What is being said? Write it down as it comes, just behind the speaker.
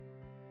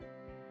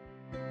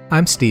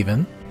I'm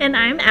Steven. And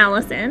I'm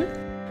Allison.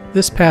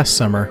 This past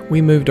summer,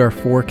 we moved our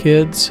 4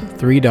 kids,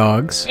 3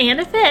 dogs, and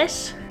a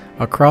fish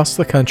across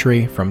the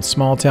country from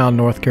small town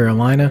North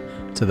Carolina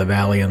to the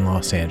Valley in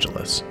Los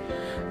Angeles.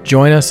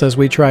 Join us as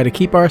we try to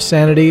keep our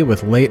sanity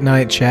with late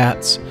night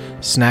chats,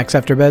 snacks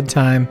after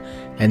bedtime,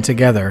 and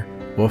together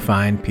we'll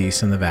find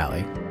peace in the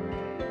Valley.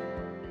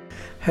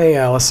 Hey,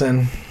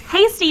 Allison.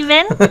 Hey,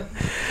 Steven.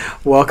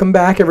 Welcome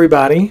back,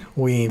 everybody.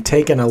 We've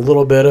taken a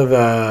little bit of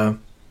a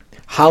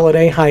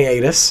holiday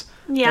hiatus.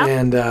 Yeah.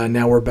 And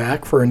now we're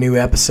back for a new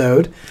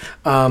episode.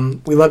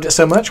 We loved it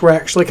so much, we're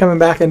actually coming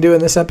back and doing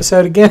this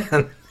episode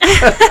again.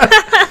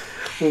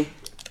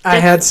 I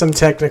had some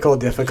technical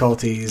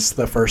difficulties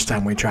the first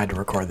time we tried to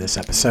record this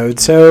episode,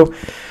 so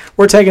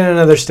we're taking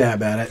another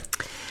stab at it.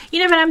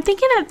 You know, but I'm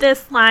thinking of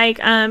this like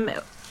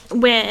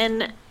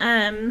when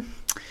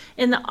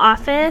in The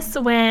Office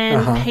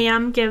when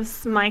Pam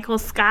gives Michael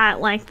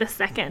Scott like the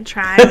second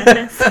try with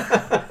his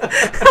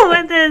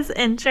with his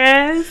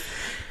intros.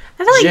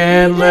 Like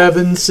Jan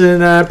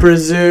Levinson, I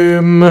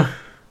presume.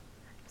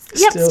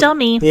 Yep, still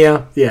me.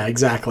 Yeah,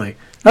 exactly.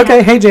 Okay,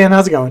 yeah. Hey Jan,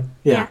 how's it going?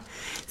 Yeah.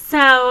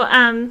 So,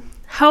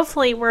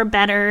 hopefully we're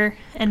better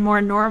and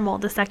more normal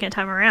the second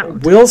time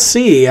around. We'll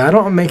see. I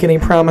don't make any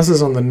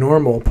promises on the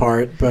normal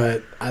part,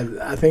 but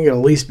I think it'll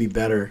at least be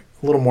better.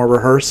 A little more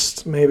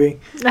rehearsed, maybe.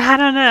 I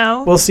don't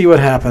know. We'll see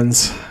what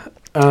happens.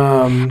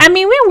 I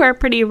mean, we were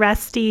pretty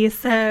rusty,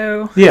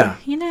 so... Yeah.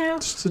 You know.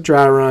 Just a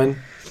dry run.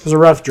 It was a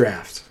rough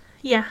draft.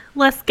 Yeah,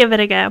 let's give it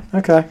a go.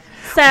 Okay.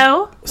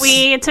 So,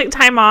 we took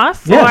time off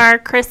for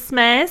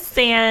Christmas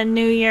and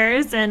New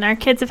Year's, and our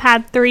kids have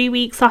had 3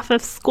 weeks off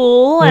of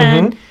school,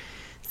 and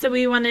so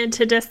we wanted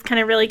to just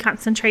kind of really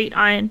concentrate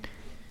on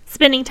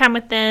spending time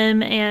with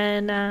them,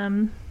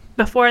 and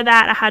before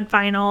that, I had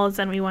finals,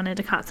 and we wanted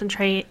to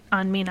concentrate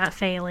on me not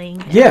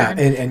failing. Yeah,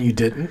 and you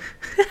didn't.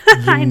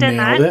 I did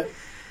not. Nailed it.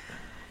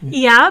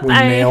 Yep. We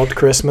nailed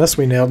Christmas.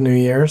 We nailed New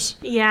Year's.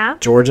 Yeah.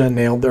 Georgia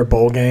nailed their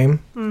bowl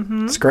game.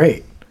 Mm-hmm. It's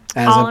great.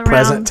 As all of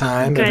present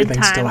time, everything's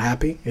time. Still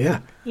happy.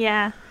 Yeah.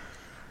 Yeah.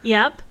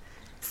 Yep.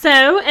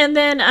 So, and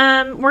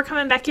then we're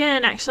coming back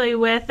in actually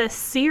with a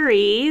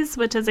series,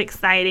 which is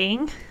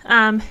exciting.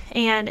 And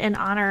in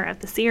honor of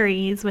the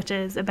series, which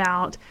is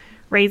about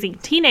raising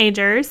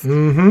teenagers,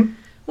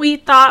 we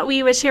thought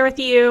we would share with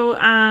you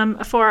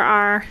for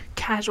our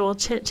casual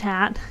chit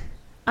chat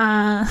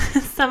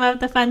some of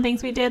the fun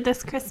things we did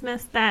this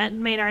Christmas that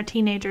made our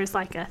teenagers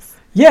like us.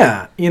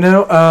 Yeah. You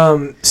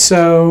know,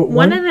 so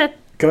one of the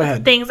Go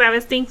ahead. things I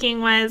was thinking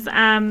was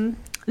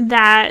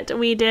that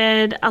we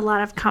did a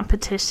lot of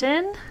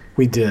competition.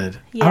 We did.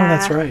 Yeah, oh,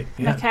 that's right.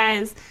 Yeah.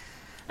 Because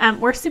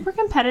we're super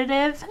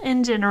competitive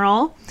in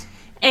general,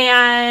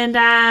 and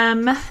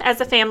as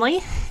a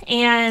family,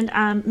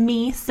 and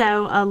me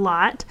so a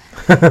lot.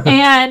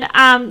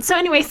 And so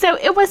anyway, so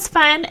it was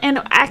fun.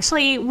 And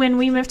actually, when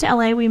we moved to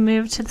LA, we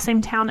moved to the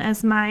same town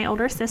as my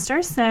older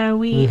sister, so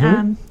we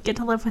get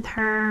to live with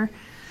her.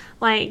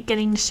 Like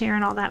getting to share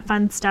and all that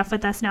fun stuff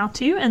with us now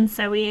too, and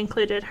so we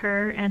included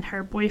her and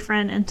her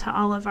boyfriend into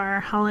all of our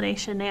holiday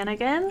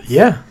shenanigans.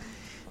 Yeah.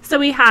 So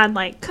we had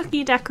like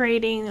cookie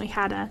decorating. We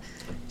had a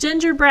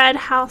gingerbread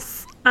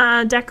house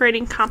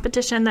decorating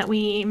competition that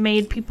we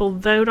made people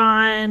vote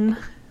on.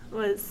 It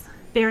was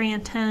very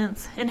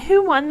intense. And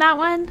who won that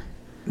one?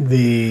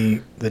 The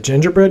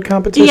gingerbread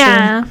competition.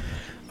 Yeah.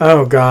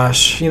 Oh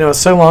gosh, you know,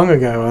 so long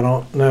ago. I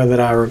don't know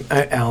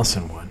that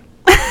Allison won.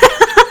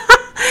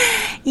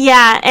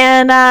 Yeah,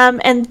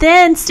 and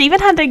then Steven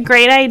had the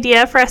great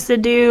idea for us to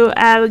do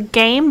a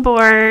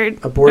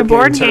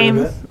board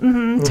game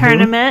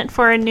tournament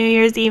for a New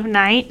Year's Eve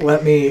night.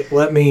 Let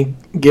me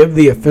give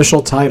the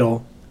official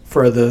title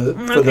for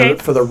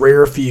the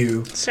rare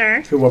few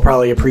who will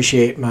probably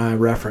appreciate my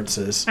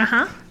references.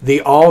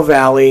 The All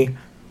Valley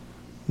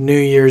New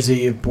Year's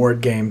Eve board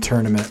game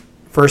tournament.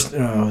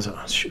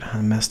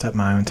 I messed up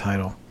my own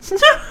title.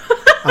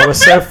 I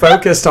was so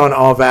focused on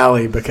All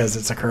Valley because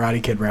it's a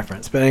Karate Kid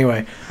reference. But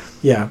anyway,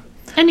 yeah.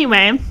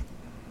 Anyway,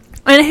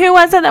 and who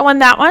was it that won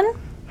that one?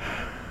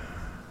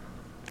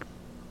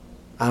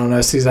 I don't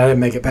know. See, I didn't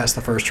make it past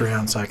the first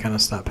round, so I kind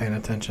of stopped paying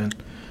attention.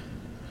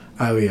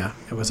 Oh, yeah.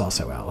 It was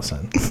also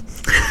Allison.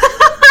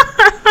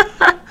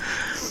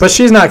 But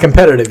she's not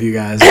competitive, you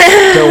guys.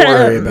 Don't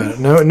worry about it.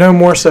 No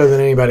more so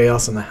than anybody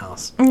else in the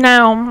house.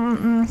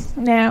 No.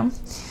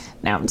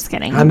 No, I'm just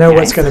kidding. I know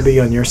what's going to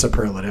be on your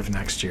superlative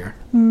next year.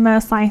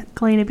 Most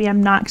likely to be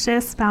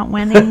obnoxious about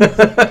winning.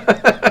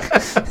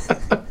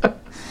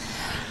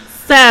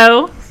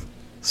 So,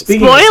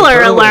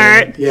 spoiler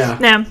alert. Yeah.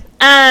 No.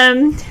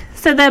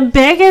 So the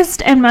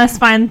biggest and most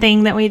fun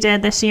thing that we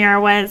did this year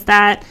was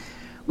that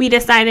we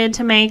decided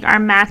to make our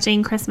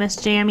matching Christmas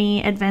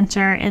Jammy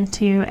adventure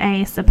into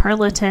a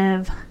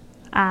superlative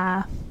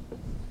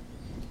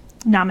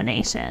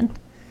nomination.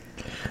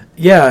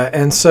 Yeah,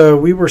 and so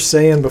we were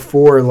saying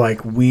before,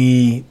 like,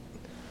 we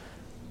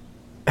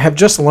have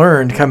just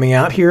learned coming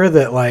out here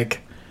that,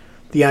 like,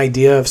 the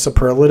idea of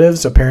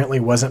superlatives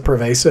apparently wasn't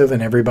pervasive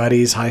in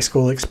everybody's high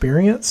school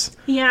experience.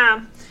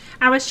 Yeah.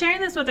 I was sharing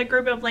this with a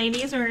group of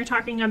ladies, and we were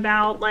talking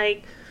about,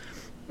 like,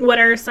 what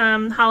are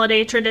some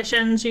holiday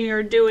traditions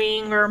you're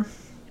doing or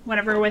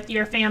whatever with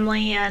your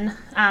family. And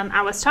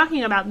I was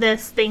talking about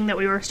this thing that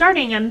we were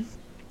starting. And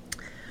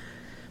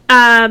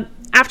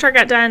after I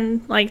got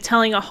done, like,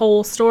 telling a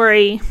whole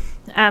story,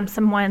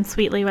 someone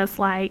sweetly was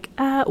like,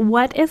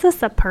 what is a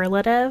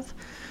superlative?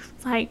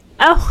 It's like,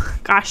 oh,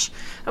 gosh.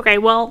 Okay,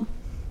 well,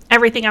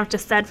 everything I've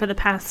just said for the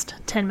past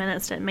 10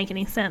 minutes didn't make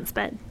any sense,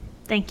 but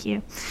thank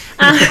you.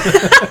 What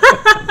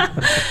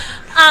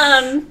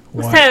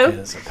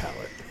is a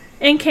palette?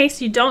 In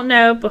case you don't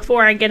know,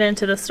 before I get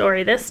into the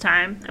story this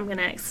time, I'm going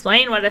to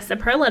explain what a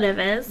superlative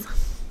is.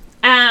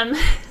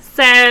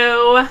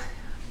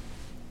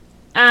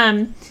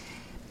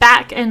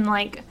 Back in,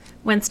 like,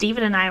 when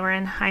Steven and I were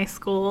in high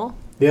school,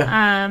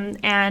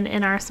 and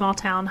in our small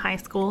town high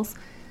schools,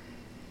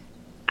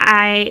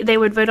 they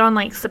would vote on,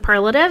 like,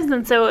 superlatives,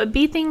 and so it would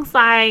be things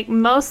like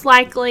most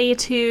likely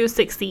to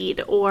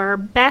succeed or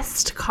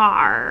best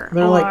car.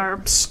 They're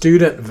like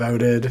student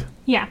voted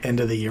end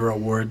of the year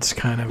awards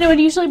kind of. It would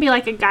usually be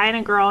like a guy and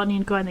a girl, and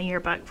you'd go in the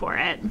yearbook for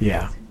it.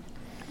 Yeah.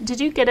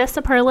 Did you get a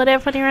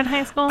superlative when you were in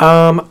high school?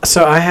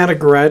 So I had a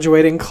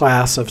graduating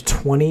class of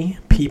 20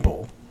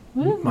 people.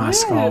 Ooh, my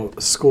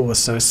school was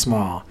so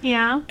small.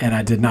 Yeah. And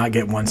I did not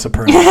get one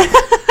superlative.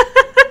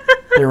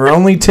 There were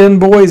only 10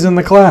 boys in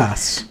the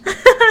class.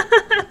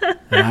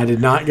 And I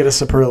did not get a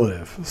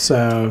superlative.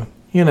 So,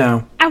 you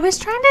know. I was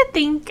trying to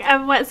think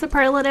of what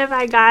superlative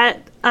I got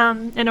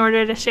in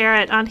order to share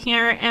it on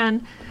here.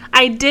 And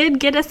I did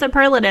get a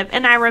superlative.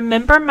 And I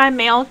remember my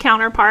male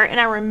counterpart. And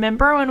I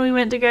remember when we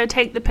went to go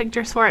take the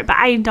pictures for it. But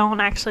I don't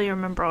actually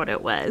remember what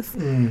it was.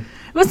 It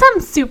was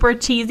something super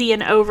cheesy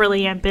and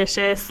overly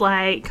ambitious.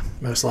 Like,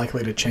 most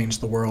likely to change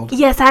the world.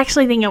 Yes, I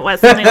actually think it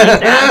was something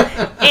like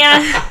that.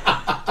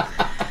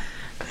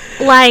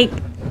 And, like,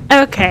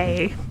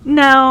 okay.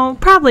 No,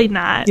 probably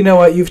not. You know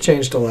what? You've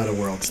changed a lot of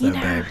worlds, though,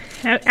 babe.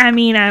 I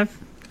mean, I've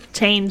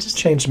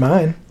changed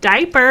mine.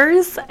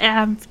 Diapers.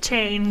 I've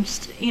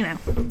changed,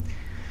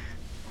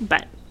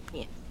 but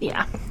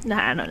yeah, no,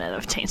 I don't know that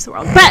I've changed the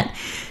world. But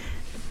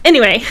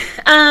anyway,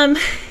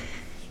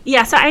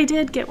 so I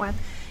did get one,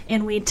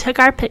 and we took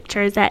our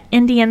pictures at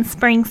Indian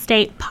Springs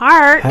State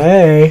Park.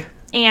 Hey.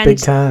 And big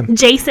time.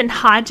 Jason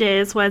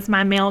Hodges was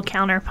my male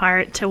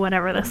counterpart to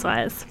whatever this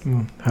was.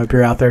 Hope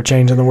you're out there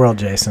changing the world,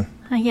 Jason.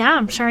 Yeah,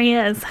 I'm sure he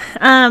is.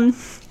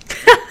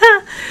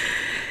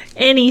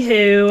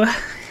 Anywho.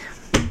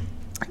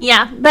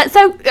 Yeah, but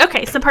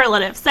okay,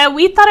 superlative. So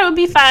we thought it would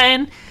be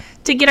fun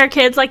to get our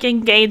kids, like,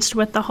 engaged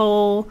with the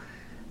whole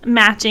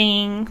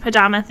matching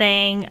pajama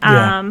thing.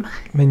 And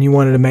you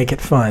wanted to make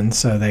it fun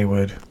so they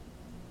would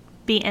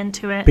be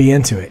into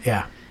it.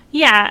 Yeah.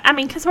 Yeah, I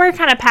mean, because we're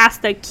kind of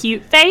past the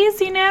cute phase,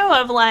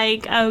 of,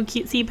 like,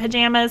 cutesy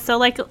pajamas. So,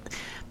 like,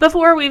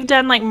 before we've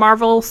done, like,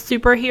 Marvel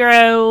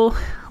superhero,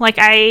 like,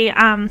 I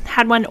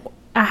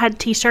had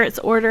T-shirts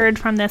ordered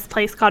from this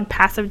place called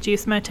Passive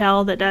Juice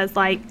Motel that does,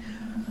 like,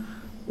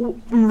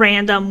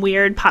 random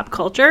weird pop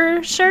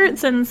culture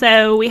shirts. And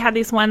so we had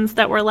these ones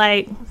that were,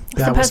 like,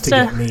 that was to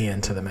get me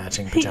into the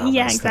matching pajamas.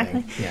 Yeah,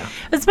 exactly. Thing. Yeah.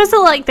 It was supposed to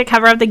look like the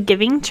cover of The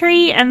Giving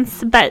Tree,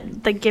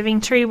 but The Giving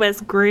Tree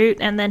was Groot,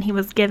 and then he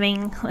was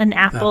giving an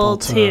apple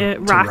to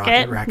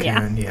Rocket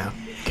Raccoon, yeah.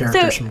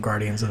 Characters from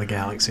Guardians of the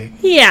Galaxy.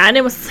 Yeah, and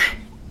it was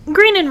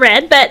green and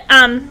red, but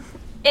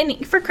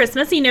for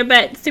Christmas,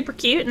 but super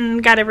cute,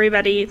 and got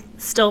everybody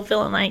still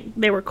feeling like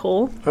they were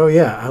cool. Oh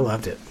yeah, I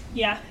loved it.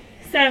 Yeah.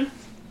 So,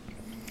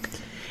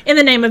 in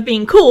the name of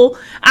being cool,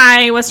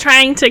 I was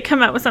trying to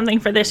come up with something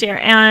for this year,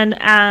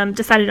 and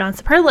decided on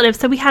superlatives.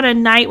 So we had a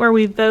night where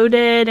we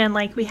voted, and,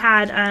 like, we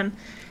had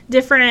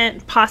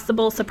different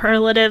possible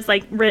superlatives,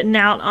 like, written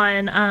out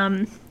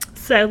on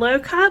Solo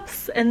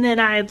cups, and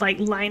then I, like,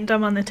 lined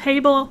them on the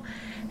table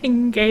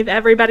and gave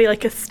everybody,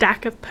 like, a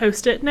stack of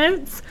Post-it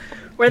notes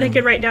where they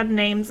could write down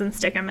names and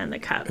stick them in the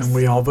cups. And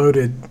we all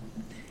voted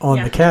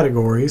on the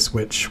categories,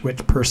 which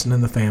person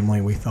in the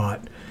family we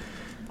thought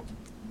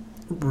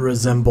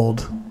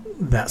resembled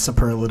that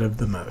superlative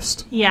the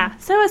most. Yeah,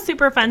 so it was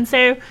super fun.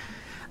 So,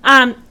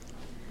 sorry.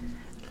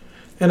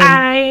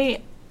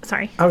 I was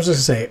just going to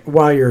say,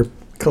 while you're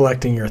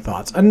collecting your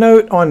thoughts, a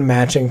note on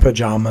matching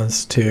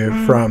pajamas too,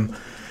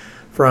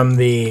 from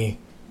the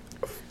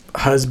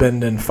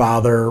husband and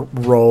father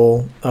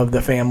role of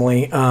the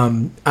family.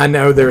 I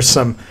know there's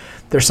some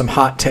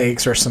hot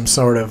takes or some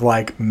sort of,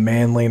 like,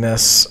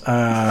 manliness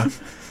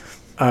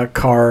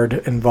card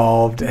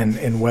involved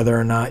in whether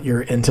or not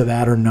you're into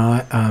that or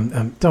not.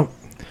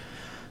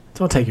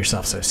 Don't take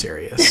yourself so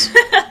serious.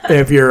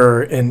 If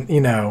you're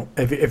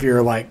if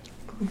you're, like,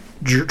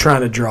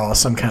 trying to draw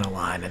some kind of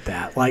line at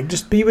that, like,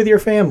 just be with your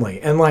family.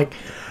 And, like,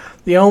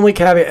 the only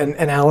caveat,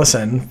 and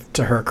Allison,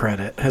 to her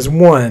credit, has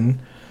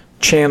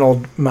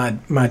channeled my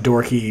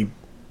dorky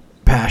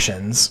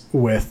passions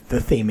with the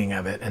theming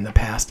of it in the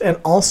past, and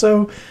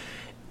also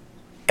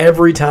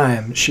every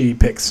time she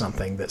picks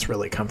something that's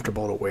really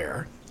comfortable to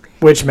wear,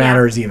 which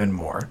matters even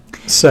more.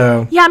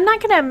 So I'm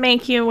not gonna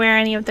make you wear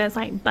any of those,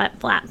 like, butt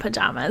flat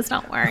pajamas.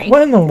 Don't worry.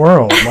 What in the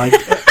world? Like,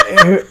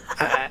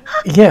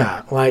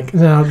 Yeah, like,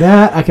 no,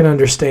 that I can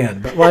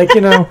understand. But, like,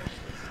 you know,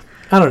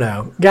 I don't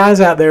know. Guys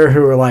out there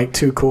who are, like,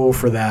 too cool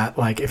for that,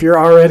 like, if you're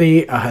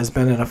already a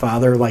husband and a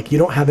father, like, you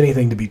don't have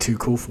anything to be too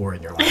cool for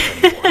in your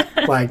life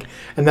anymore. Like,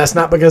 and that's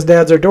not because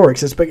dads are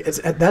dorks.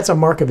 That's a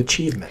mark of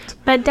achievement.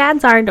 But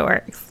dads are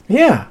dorks.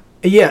 Yeah.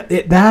 Yeah,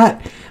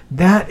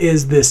 that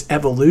is this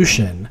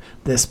evolution,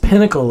 this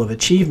pinnacle of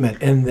achievement,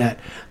 in that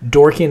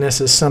dorkiness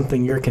is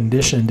something you're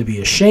conditioned to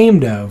be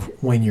ashamed of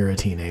when you're a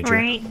teenager.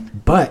 Right.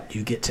 But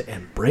you get to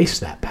embrace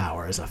that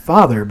power as a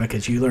father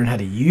because you learn how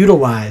to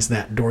utilize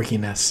that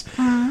dorkiness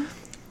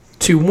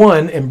to,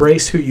 one,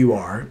 embrace who you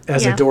are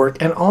as a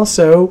dork, and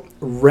also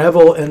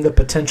revel in the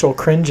potential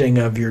cringing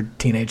of your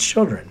teenage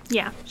children.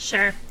 Yeah,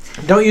 sure.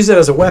 Don't use it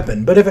as a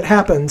weapon, but if it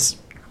happens,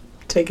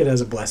 take it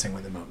as a blessing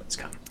when the moments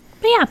come.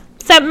 But yeah.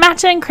 So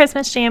matching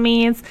Christmas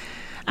jammies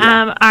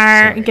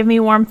give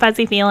me warm,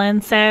 fuzzy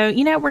feelings. So,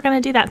 you know, we're going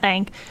to do that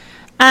thing.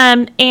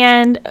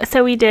 And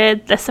so we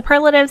did the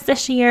superlatives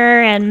this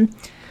year, and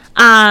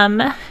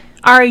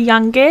our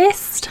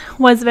youngest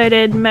was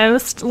voted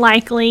most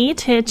likely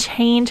to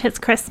change his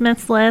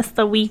Christmas list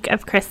the week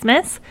of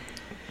Christmas.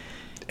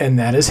 And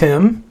that is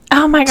him.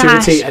 Oh, my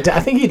gosh. I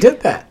think he did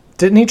that.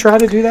 Didn't he try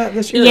to do that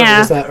this year?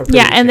 Yeah.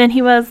 Yeah, and then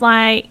he was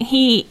like,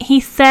 he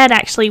said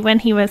actually when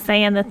he was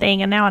saying the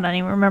thing, and now I don't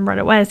even remember what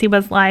it was, he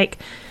was like,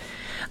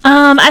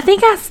 I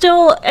think it's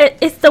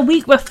the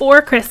week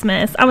before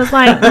Christmas. I was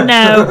like,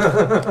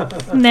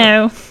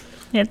 no,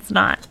 it's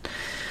not.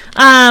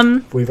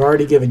 We've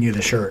already given you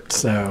the shirt,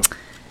 so.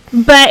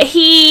 But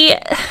he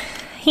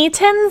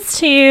tends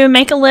to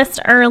make a list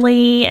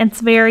early.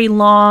 It's very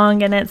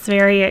long, and it's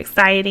very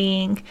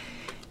exciting.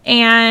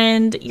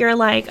 And you're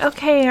like,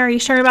 okay, are you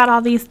sure about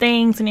all these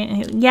things?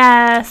 And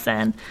yes,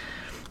 and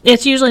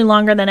it's usually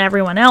longer than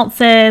everyone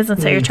else's,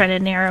 and so you're trying to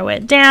narrow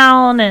it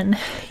down, and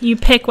you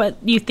pick what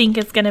you think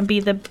is going to be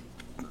the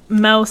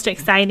most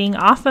exciting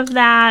off of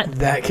that.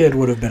 That kid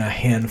would have been a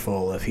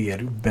handful if he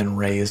had been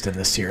raised in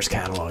the Sears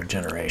catalog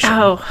generation.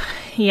 Oh,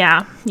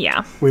 yeah.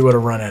 We would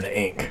have run out of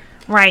ink.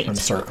 Right. From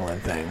circling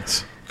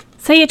things.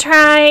 So you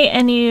try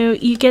and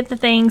you get the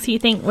things you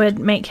think would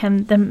make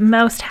him the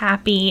most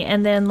happy,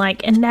 and then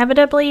like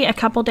inevitably a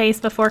couple days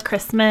before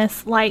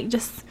Christmas, like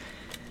just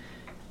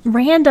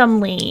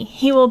randomly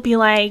he will be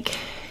like,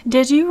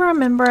 did you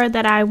remember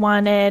that I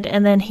wanted,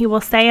 and then he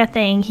will say a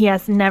thing he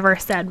has never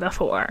said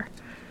before.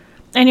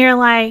 And you're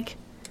like,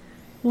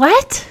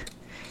 what?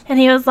 And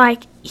he was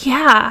like,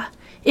 yeah,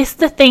 it's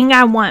the thing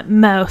I want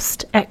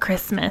most at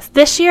Christmas.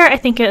 This year, I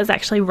think it was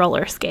actually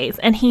roller skates.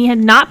 And he had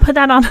not put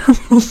that on a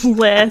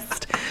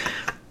list.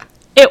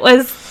 It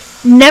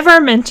was never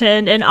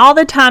mentioned. And all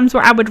the times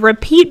where I would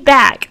repeat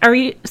back,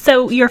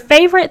 so your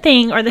favorite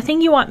thing or the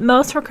thing you want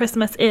most for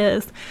Christmas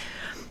is,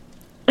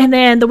 and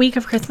then the week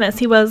of Christmas,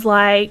 he was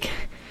like,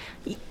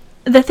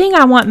 the thing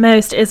I want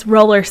most is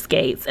roller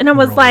skates. And I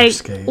was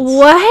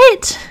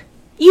what?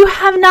 You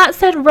have not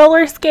said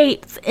roller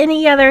skates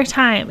any other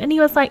time. And he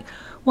was like,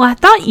 well, I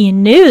thought you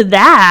knew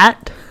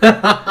that.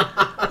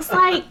 I was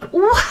like,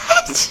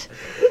 what?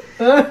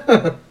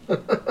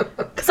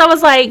 Because I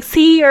was like,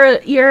 see,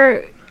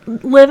 you're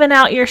living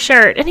out your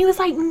shirt. And he was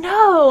like,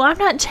 no, I'm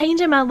not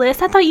changing my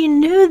list. I thought you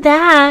knew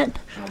that.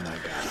 Oh, my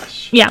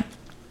gosh. Yeah.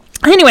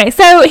 Anyway,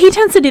 so he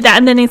tends to do that.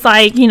 And then he's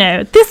like, you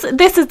know, this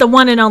is the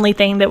one and only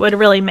thing that would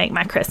really make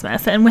my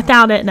Christmas. And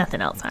without it,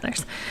 nothing else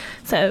matters.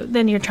 So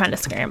then you're trying to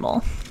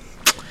scramble.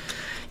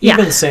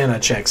 Even Santa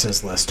checks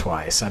his list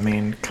twice. I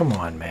mean, come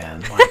on,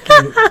 man. Like,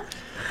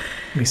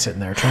 be sitting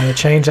there trying to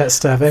change that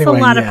stuff. Anyway, it's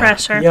a lot of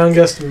pressure.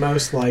 Youngest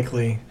most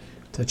likely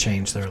to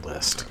change their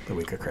list the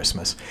week of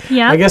Christmas.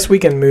 Yeah. I guess we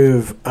can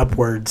move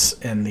upwards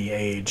in the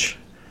age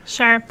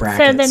brackets.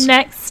 So the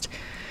next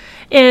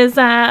is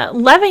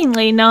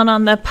lovingly known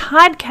on the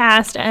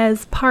podcast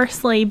as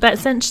Parsley, but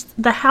since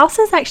the house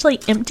is actually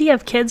empty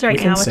of kids right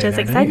now, which is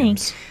exciting,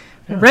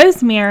 yeah.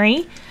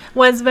 Rosemary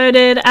was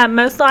voted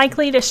most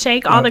likely to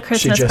shake all the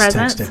Christmas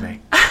presents. She just texted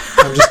me.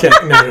 I'm just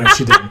kidding. No,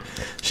 she didn't.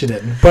 She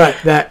didn't. But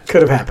that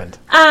could have happened.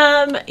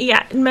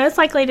 Yeah, most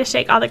likely to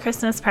shake all the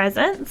Christmas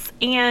presents,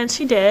 and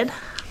she did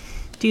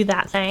do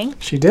that thing.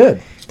 She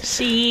did.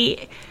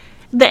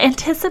 The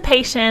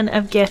anticipation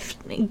of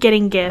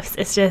getting gifts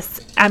is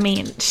just, I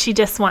mean, she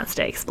just wants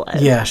to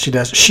explode. Yeah, she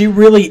does. She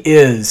really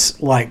is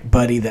like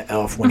Buddy the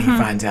Elf when he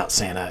finds out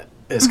Santa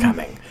is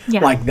coming.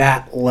 Yeah. Like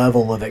that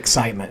level of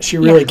excitement. She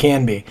really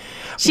can be.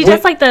 She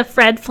does like the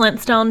Fred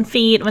Flintstone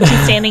feat when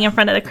she's standing in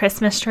front of the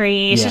Christmas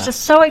tree. Yes. She's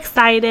just so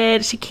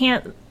excited. She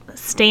can't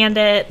stand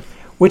it.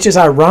 Which is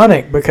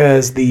ironic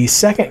because the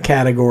second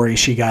category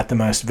she got the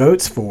most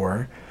votes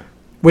for,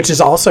 which is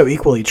also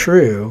equally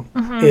true,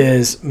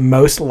 is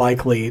most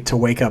likely to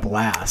wake up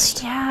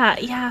last.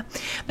 Yeah.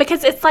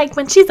 Because it's like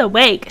when she's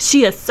awake,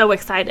 she is so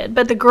excited.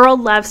 But the girl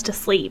loves to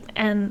sleep.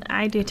 And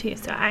I do too,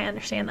 so I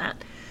understand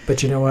that.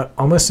 But you know what?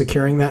 Almost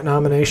securing that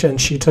nomination,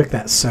 she took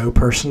that so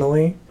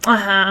personally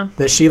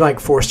that she like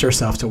forced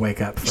herself to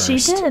wake up first. She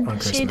did.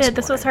 Morning.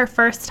 This was her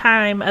first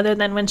time, other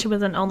than when she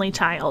was an only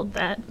child,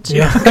 that she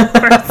woke up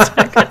first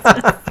on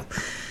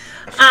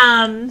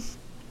Christmas.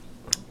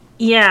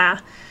 Yeah.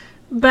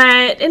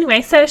 But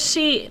anyway, so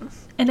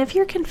and if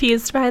you're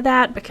confused by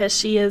that, because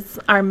she is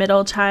our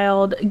middle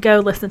child, go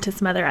listen to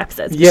some other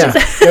episodes. Yeah,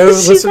 go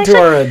listen to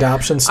our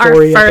adoption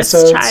story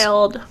episodes. Our first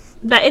child.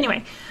 But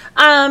anyway,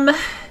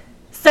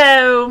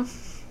 so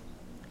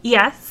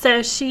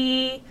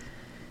she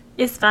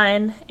is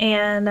fun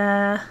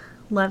and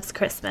loves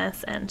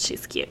Christmas, and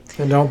she's cute.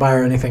 And don't buy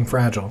her anything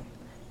fragile.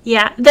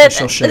 Yeah.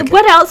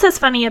 What else is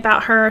funny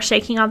about her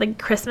shaking all the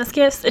Christmas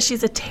gifts is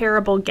she's a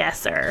terrible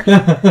guesser.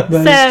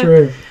 That's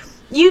true.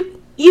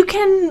 You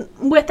can,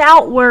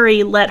 without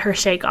worry, let her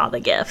shake all the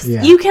gifts.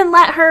 Yeah. You can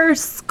let her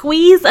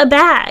squeeze a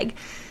bag.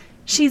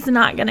 She's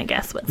not going to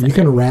guess what's in it. You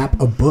can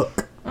wrap a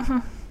book. Mm-hmm.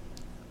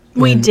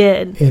 We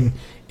did.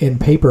 In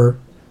paper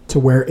to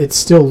where it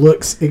still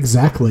looks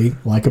exactly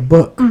like a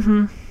book.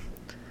 Mm-hmm.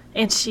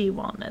 And she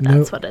won't know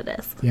that's what it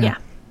is. Yeah.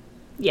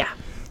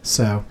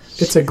 So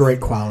it's a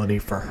great quality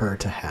for her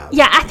to have.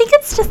 Yeah, I think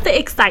it's just the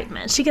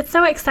excitement. She gets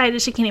so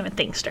excited she can't even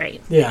think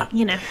straight. Yeah.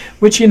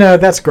 Which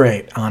that's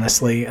great,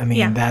 honestly. I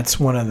mean, that's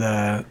one of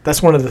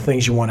the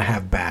things you want to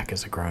have back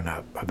as a grown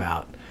up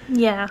about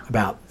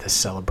this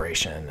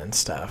celebration and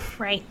stuff.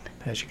 Right.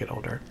 As you get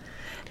older.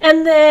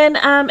 And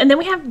then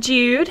we have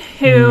Jude,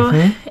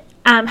 who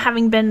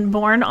having been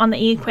born on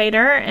the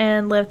equator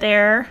and lived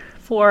there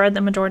for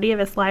the majority of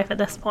his life at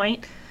this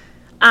point,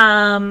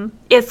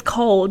 it's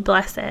cold,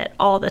 bless it,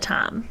 all the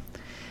time.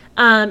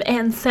 And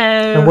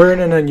we're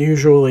in an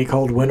unusually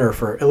cold winter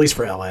at least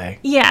for LA.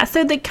 Yeah.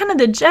 So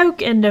the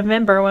joke in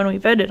November when we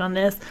voted on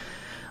this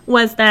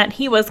was that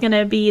he was going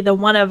to be the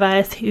one of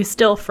us who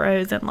still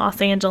froze in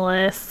Los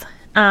Angeles,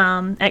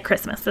 at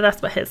Christmas. So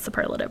that's what his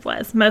superlative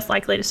was. Most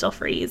likely to still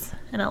freeze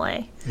in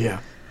LA. Yeah.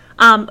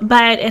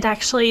 But it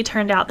actually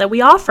turned out that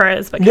we all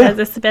froze because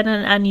it's been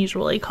an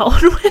unusually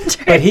cold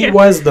winter. But he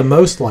was the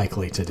most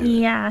likely to do it.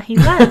 Yeah, he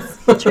was.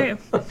 True.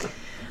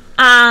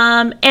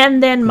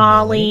 And then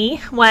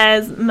Molly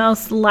was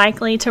most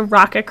likely to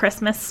rock a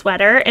Christmas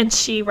sweater, and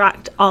she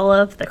rocked all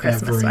of the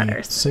Christmas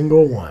sweaters.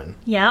 Single one.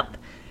 Yep.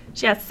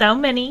 She has so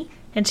many,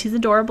 and she's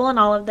adorable in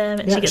all of them,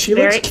 and she gets she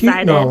very looks cute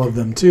excited. in all of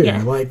them, too.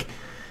 Yeah.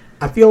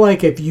 I feel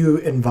like if you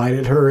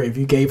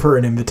gave her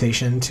an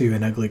invitation to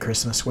an ugly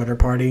Christmas sweater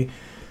party,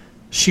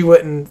 she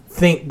wouldn't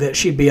think that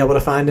she'd be able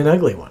to find an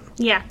ugly one.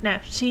 Yeah, no,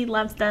 she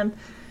loves them.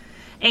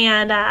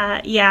 And,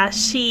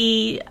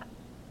 she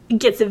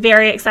gets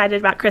very excited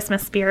about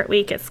Christmas Spirit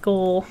Week at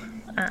school.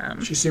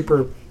 She's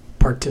super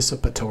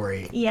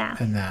participatory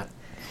in that.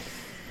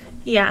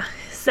 Yeah,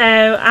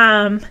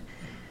 so,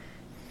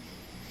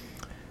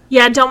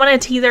 don't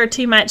want to tease her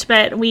too much,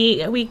 but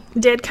we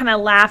did kind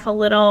of laugh a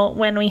little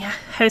when we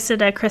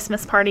hosted a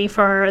Christmas party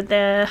for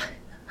the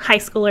high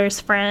schoolers'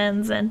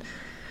 friends, and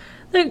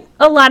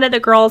a lot of the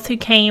girls who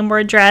came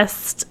were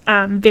dressed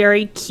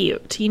very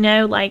cute,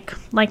 like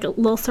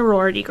little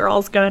sorority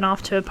girls going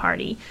off to a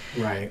party.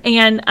 Right.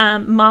 And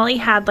Molly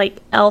had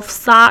elf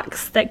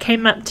socks that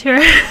came up to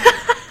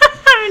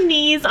her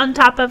knees on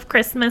top of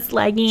Christmas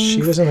leggings.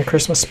 She was in the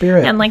Christmas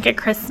spirit. And a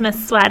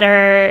Christmas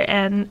sweater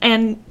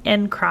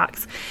and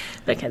Crocs,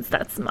 because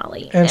that's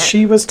Molly. And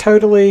she was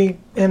totally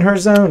in her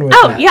zone with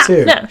that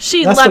too. No,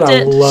 she loved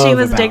it. She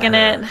was digging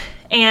it.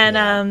 And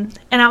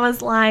and I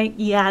was like,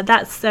 yeah,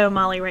 that's so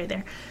Molly right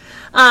there.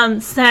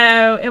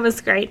 So it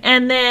was great.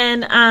 And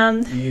then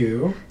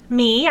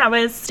I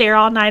was stare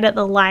all night at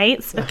the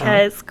lights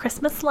because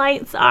Christmas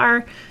lights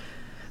are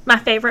my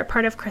favorite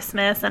part of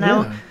Christmas, and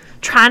I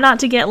try not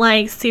to get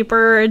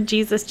super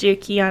Jesus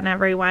jukey on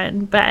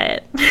everyone,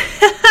 but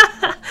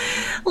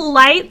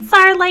lights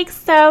are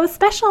so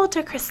special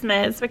to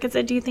Christmas because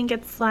I do think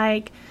it's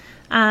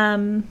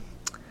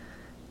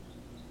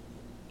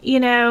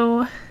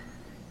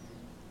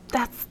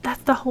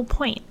that's the whole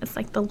point. It's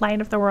the light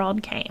of the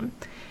world came.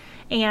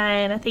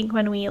 And I think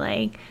when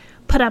we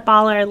put up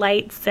all our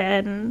lights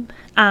and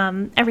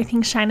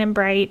everything's shining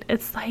bright,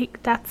 it's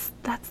that's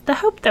the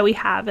hope that we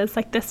have. It's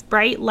this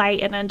bright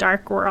light in a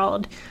dark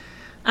world.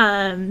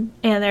 And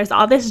there's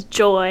all this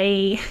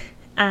joy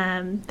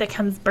that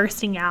comes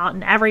bursting out,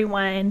 and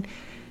everyone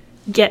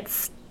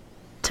gets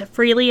to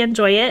freely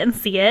enjoy it and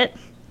see it.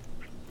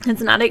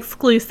 It's not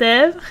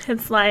exclusive.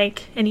 It's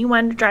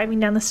anyone driving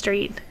down the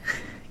street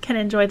can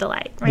enjoy the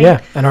light, right?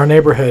 Yeah, and our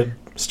neighborhood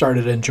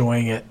started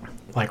enjoying it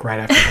right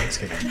after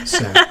Thanksgiving.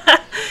 So.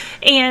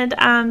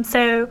 And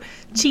so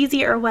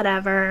cheesy or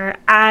whatever,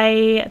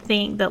 I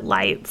think that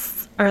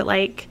lights are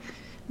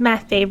my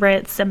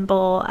favorite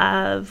symbol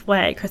of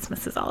what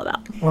Christmas is all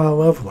about. Well, I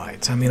love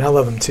lights. I mean, I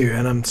love them too,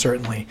 and I'm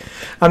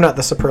not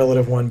the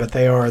superlative one, but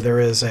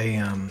there's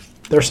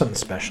something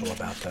special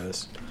about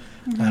those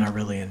that I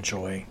really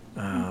enjoy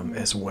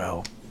as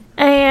well.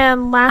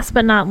 And last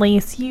but not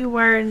least, you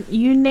were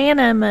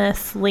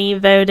unanimously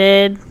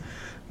voted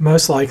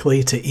most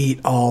likely to eat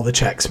all the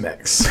Chex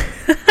Mix,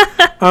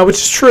 which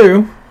is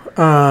true.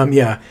 And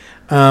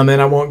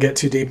I won't get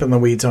too deep in the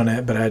weeds on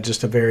it, but I had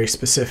just a very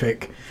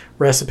specific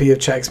recipe of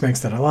Chex Mix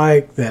that I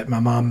like that my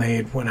mom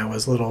made when I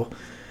was little,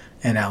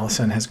 and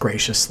Allison has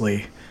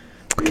graciously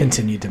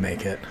continued to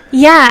make it.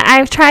 Yeah,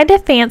 I've tried to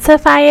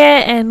fancify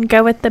it and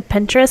go with the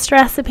Pinterest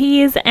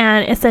recipes,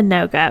 and it's a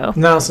no-go.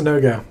 No, it's a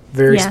no-go.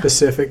 Very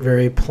specific,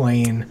 very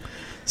plain.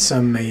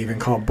 Some may even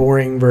call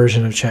boring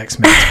version of Chex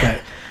Mix,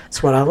 but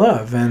it's what I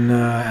love, and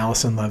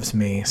Allison loves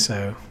me,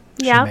 so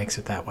she makes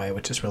it that way,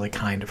 which is really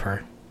kind of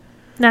her.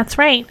 That's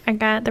right. I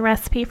got the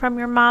recipe from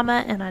your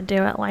mama, and I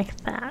do it like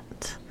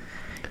that.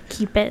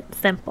 Keep it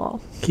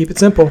simple. Keep it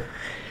simple.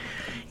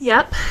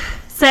 Yep.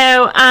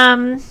 So,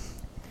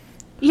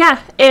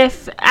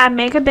 if I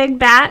make a big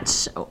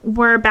batch,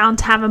 we're bound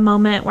to have a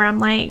moment where I'm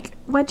like,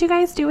 what'd you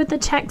guys do with the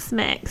Chex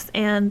Mix?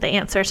 And the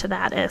answer to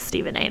that is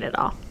Steven ate it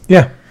all.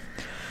 Yeah.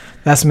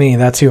 That's me.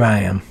 That's who I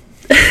am.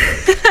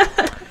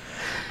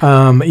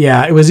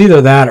 It was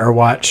either that or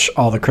watch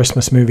all the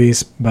Christmas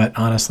movies, but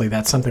honestly,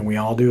 that's something we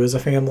all do as a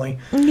family.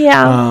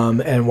 Yeah.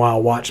 And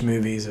while watch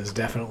movies is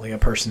definitely a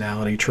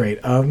personality trait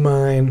of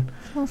mine,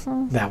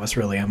 that was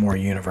really a more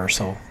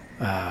universal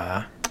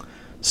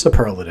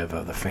superlative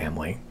of the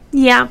family.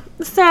 Yeah.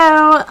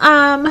 So,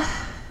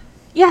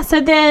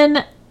 so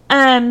then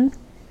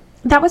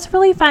that was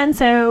really fun.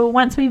 So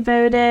once we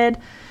voted,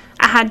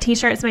 I had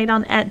T-shirts made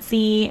on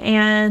Etsy,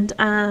 and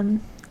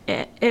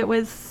it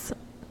was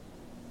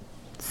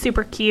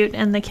super cute,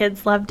 and the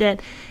kids loved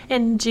it.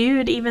 And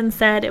Jude even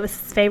said it was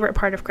his favorite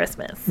part of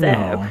Christmas.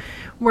 So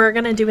we're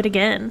gonna do it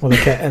again. Well,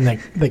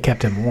 they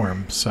kept him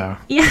warm, so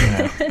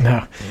yeah.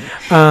 No.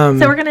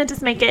 So we're gonna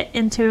just make it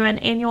into an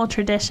annual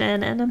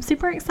tradition, and I'm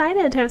super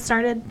excited to have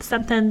started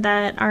something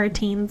that our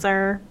teens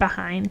are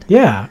behind.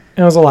 Yeah,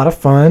 it was a lot of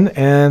fun,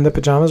 and the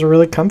pajamas were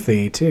really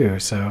comfy too.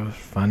 So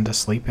fun to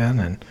sleep in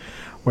and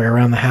wear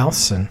around the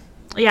house. And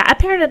I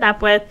paired it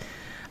up with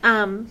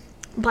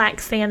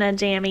Black Santa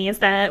jammies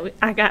that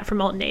I got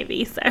from Old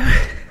Navy. So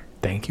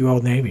thank you,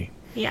 Old Navy.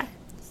 Yeah,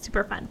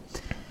 super fun.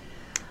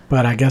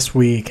 But I guess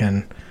we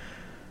can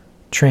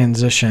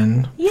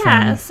transition.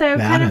 Yeah, so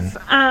kind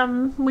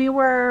of we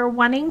were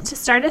wanting to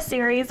start a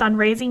series on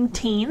raising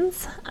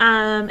teens.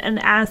 And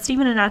as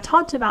Stephen and I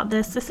talked about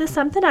this is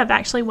something I've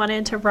actually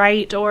wanted to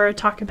write or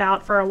talk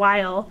about for a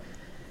while.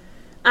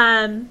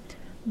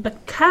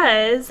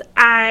 Because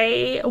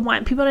I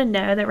want people to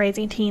know that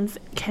raising teens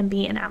can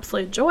be an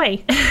absolute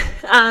joy.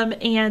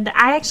 And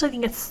I actually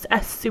think it's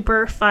a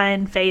super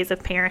fun phase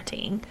of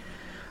parenting.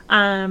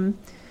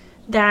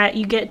 That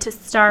you get to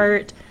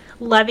start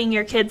loving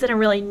your kids in a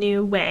really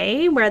new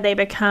way, where they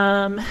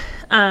become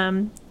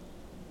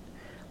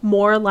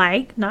more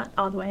like, not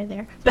all the way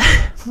there,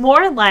 but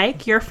more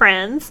like your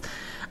friends,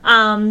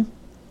 and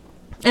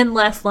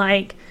less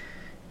like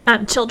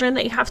children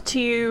that you have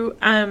to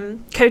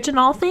coach in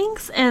all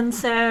things. And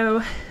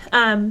so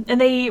and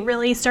they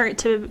really start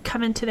to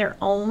come into their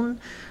own,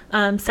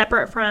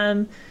 separate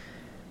from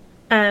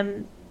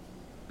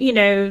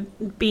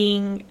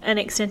being an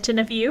extension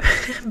of you,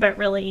 but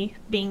really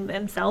being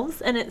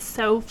themselves. And it's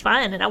so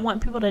fun, and I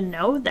want people to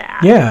know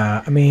that.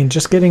 Yeah, I mean,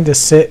 just getting to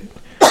sit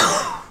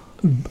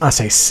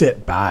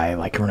by,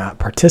 like we're not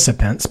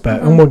participants,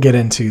 but and we'll get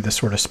into the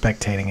sort of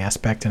spectating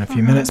aspect in a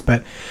few minutes,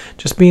 but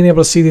just being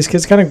able to see these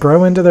kids kind of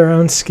grow into their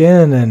own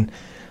skin and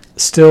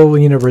still,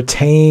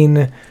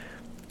 retain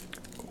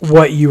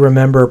what you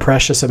remember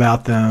precious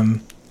about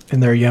them in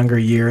their younger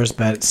years,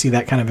 but see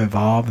that kind of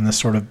evolve in this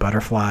sort of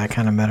butterfly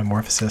kind of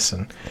metamorphosis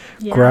and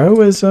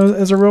grow is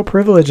a real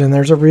privilege. And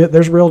there's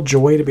real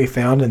joy to be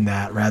found in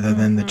that, rather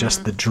than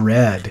just the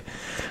dread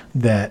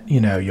that,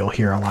 you'll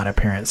hear a lot of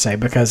parents say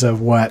because of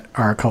what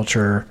our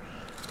culture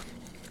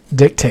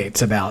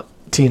dictates about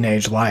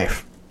teenage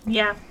life.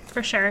 Yeah,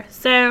 for sure.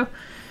 So,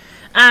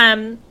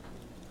 so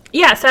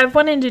I've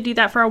wanted to do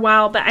that for a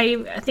while, but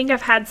I think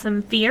I've had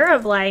some fear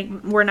of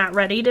we're not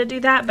ready to do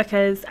that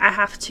because I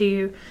have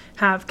to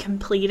have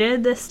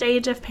completed this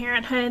stage of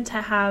parenthood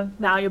to have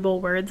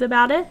valuable words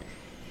about it.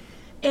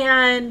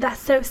 And that's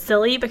so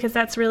silly because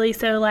that's really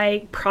so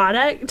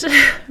product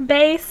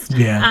based.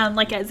 Yeah.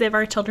 As if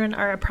our children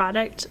are a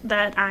product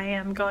that I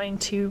am going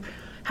to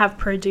have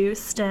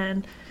produced,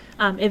 and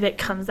if it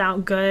comes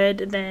out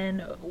good,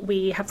 then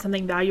we have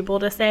something valuable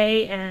to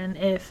say. And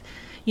if,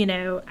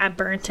 I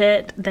burnt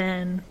it,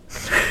 then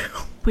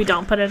we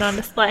don't put it on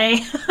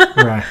display.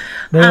 Right.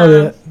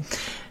 Nailed it.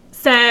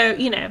 So,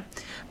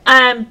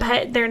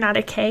 but they're not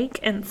a cake,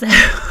 and so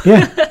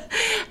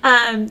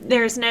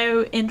there's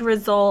no end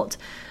result.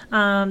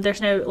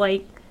 There's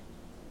no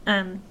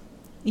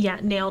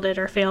nailed it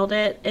or failed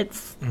it.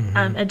 It's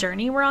a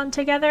journey we're on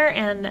together,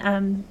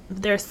 and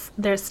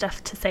there's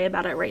stuff to say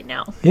about it right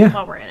now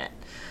while we're in it.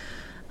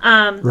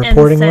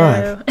 Reporting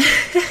live.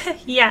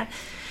 Yeah.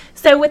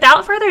 So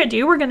without further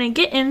ado, we're going to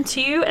get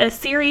into a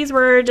series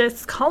we're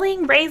just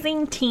calling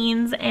Raising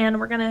Teens, and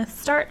we're going to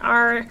start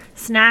our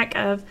snack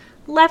of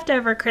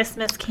leftover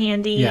Christmas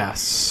candy.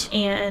 Yes.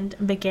 And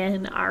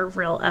begin our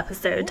real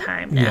episode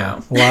time now.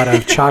 Yeah, a lot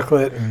of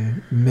chocolate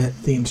and mint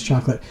themed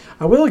chocolate.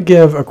 I will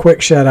give a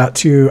quick shout out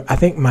to, I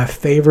think my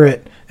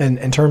favorite, and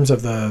in terms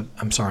of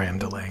I'm sorry, I'm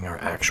delaying our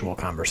actual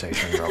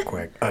conversation real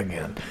quick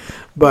again.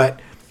 But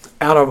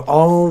out of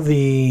all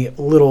the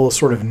little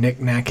sort of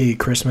knick-knacky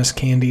Christmas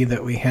candy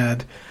that we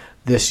had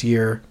this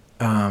year,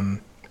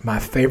 my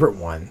favorite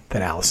one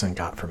that Allison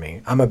got for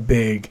me, I'm a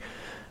big,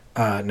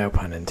 no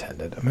pun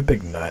intended, I'm a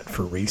big nut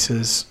for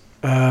Reese's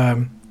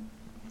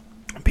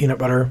peanut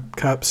butter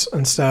cups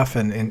and stuff,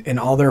 and in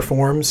all their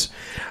forms.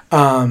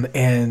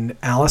 And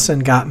Allison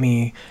got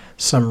me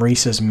some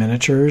Reese's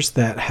miniatures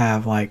that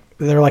have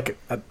they're like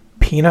a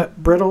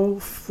peanut brittle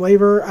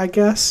flavor, I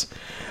guess.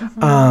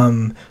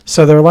 Mm-hmm.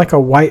 So they're like a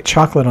white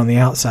chocolate on the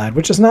outside,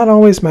 which is not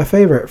always my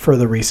favorite for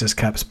the Reese's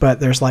cups, but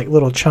there's like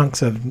little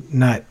chunks of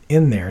nut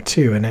in there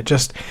too, and it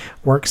just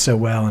works so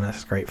well, and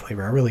it's a great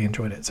flavor. I really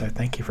enjoyed it, so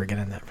thank you for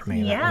getting that for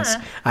me.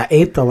 Yeah. I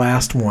ate the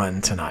last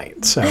one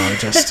tonight, so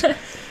just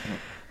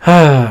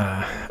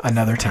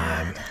another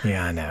time.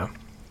 Yeah, I know,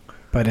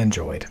 but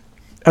enjoyed.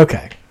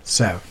 Okay,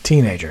 so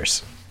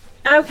teenagers.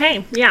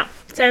 Okay, yeah,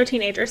 so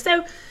teenagers.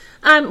 So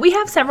we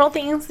have several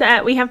things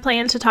that we have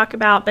planned to talk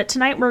about, but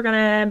tonight we're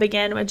going to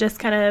begin with just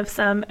kind of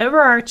some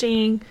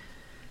overarching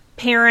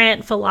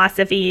parent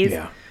philosophies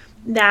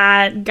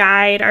that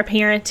guide our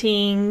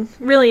parenting,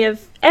 really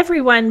of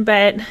everyone,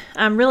 but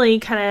really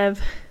kind of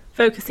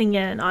focusing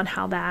in on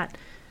how that,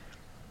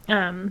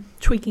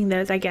 tweaking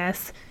those, I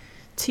guess,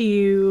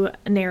 to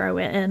narrow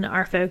in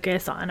our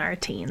focus on our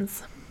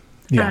teens.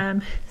 Yeah.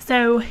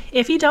 So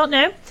if you don't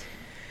know,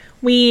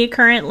 we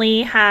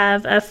currently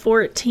have a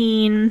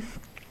 14,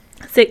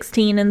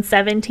 16, and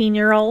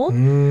 17-year-old.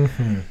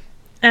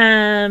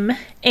 Mm-hmm.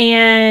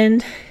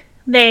 And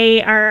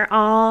they are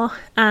all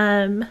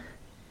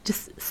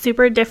just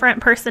super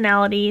different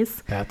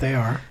personalities. That they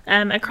are.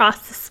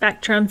 Across the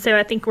spectrum. So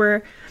I think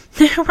we're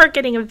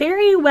getting a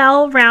very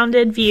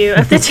well-rounded view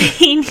of the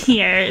teen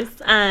years.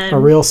 A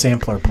real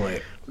sampler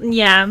plate.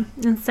 Yeah.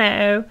 And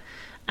so,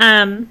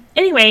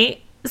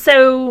 anyway,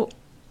 so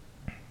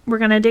we're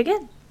going to dig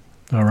in.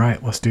 All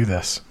right, let's do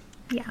this.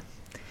 Yeah.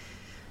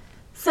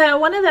 So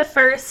one of the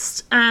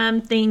first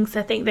things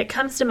I think that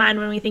comes to mind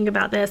when we think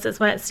about this is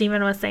what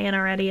Stephen was saying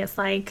already. It's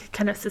like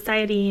kind of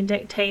society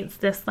dictates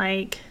this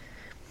like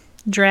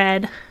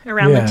dread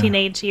around the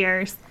teenage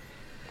years.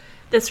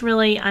 That's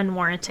really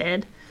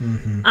unwarranted.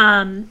 Mm-hmm.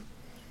 And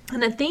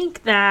I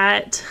think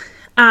that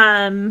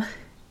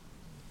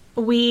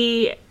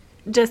we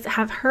just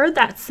have heard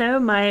that so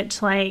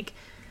much, like,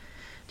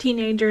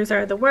 teenagers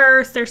are the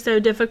worst. They're so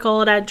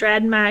difficult. I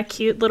dread my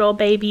cute little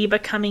baby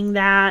becoming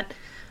that.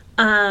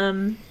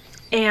 And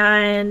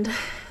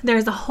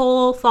there's a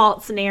whole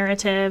false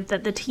narrative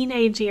that the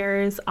teenage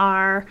years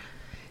are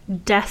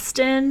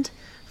destined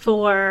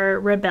for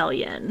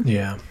rebellion.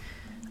 Yeah.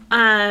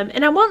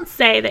 And I won't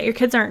say that your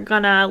kids aren't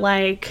gonna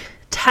like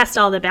test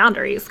all the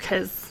boundaries,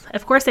 because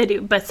of course they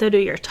do, but so do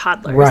your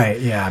toddlers. Right.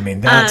 Yeah. I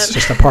mean, that's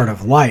just a part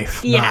of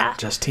life, not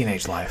just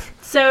teenage life.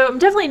 So I'm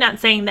definitely not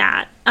saying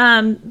that.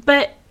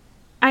 But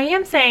I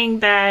am saying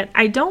that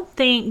I don't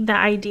think the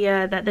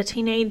idea that the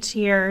teenage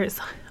years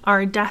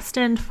are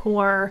destined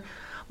for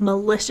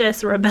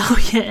malicious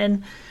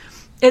rebellion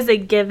is a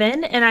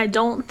given, and I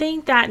don't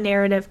think that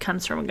narrative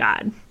comes from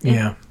God.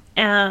 Yeah.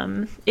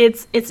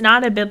 It's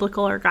not a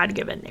biblical or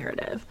God-given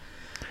narrative.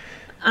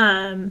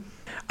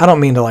 I don't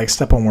mean to like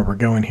step on where we're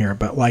going here,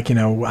 but like, you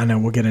know, I know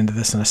we'll get into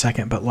this in a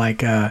second, but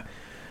like,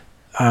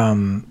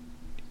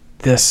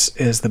 this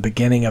is the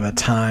beginning of a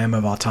time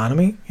of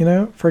autonomy, you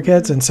know, for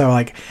kids. And so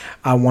like,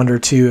 I wonder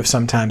too, if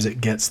sometimes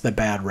it gets the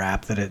bad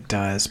rap that it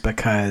does,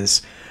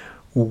 because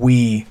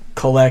we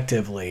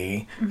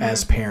collectively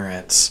as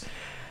parents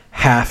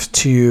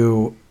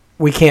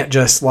we can't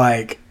just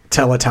like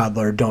tell a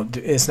toddler,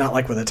 it's not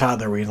like with a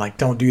toddler where you like,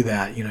 don't do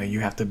that. You know, you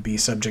have to be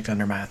subject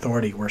under my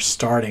authority. We're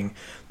starting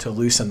to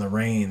loosen the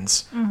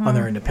reins on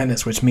their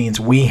independence, which means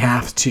we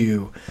have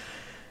to,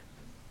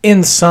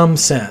 in some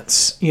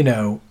sense, you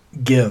know,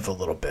 give a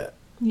little bit.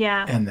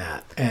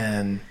 Yeah.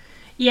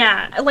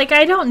 Yeah, like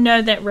I don't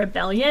know that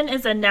rebellion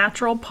is a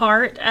natural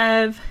part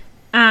of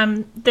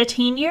the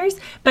teen years,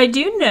 but I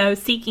do know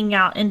seeking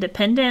out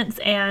independence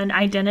and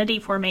identity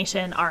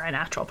formation are a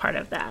natural part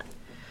of that.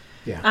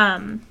 Yeah.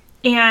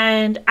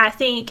 And I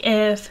think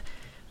if,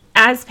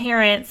 as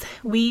parents,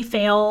 we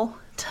fail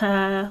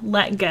to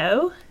let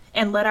go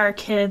and let our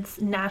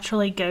kids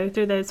naturally go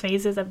through those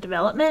phases of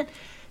development,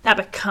 that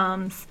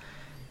becomes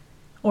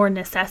or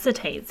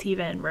necessitates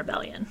even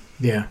rebellion.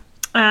 Yeah.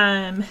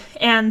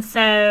 And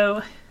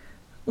so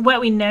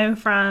what we know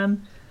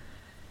from,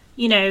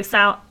 you know,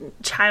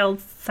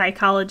 child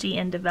psychology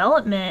and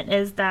development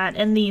is that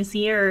in these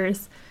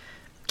years,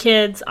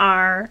 kids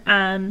are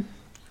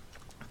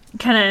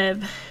kind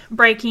of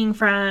breaking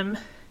from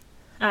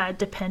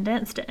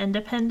dependence to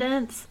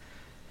independence,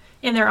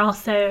 and they're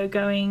also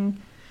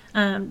going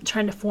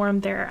trying to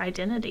form their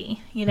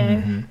identity, you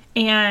know.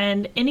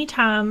 And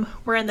anytime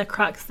we're in the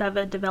crux of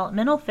a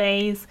developmental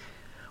phase,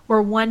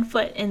 we're one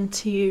foot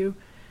into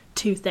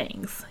two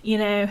things, you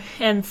know.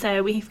 And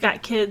so we've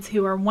got kids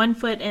who are 1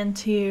 foot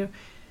into,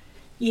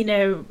 you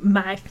know,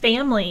 my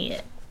family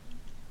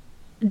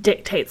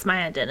dictates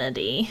my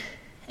identity,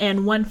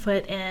 and 1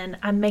 foot in,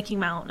 I'm making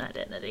my own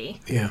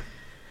identity. Yeah.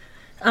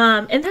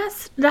 And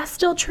that's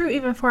still true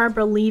even for our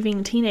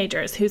believing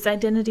teenagers whose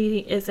identity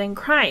is in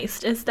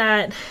Christ, is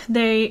that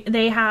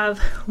they have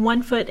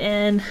one foot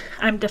in,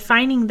 I'm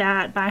defining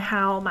that by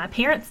how my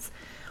parents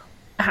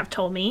have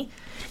told me,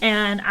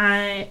 and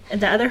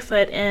the other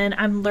foot in,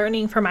 I'm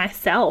learning for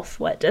myself,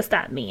 what does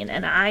that mean?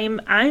 And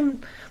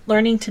I'm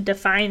learning to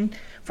define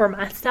for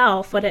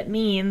myself what it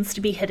means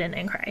to be hidden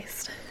in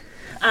Christ.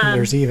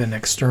 There's even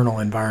external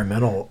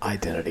environmental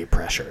identity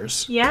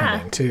pressures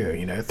coming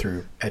too,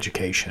 through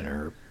education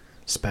or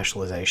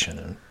specialization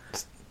and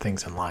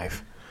things in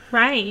life.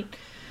 Right.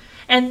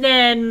 And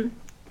then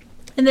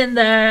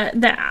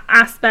the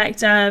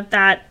aspect of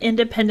that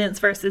independence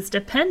versus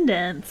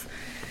dependence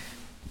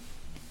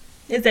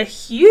is a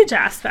huge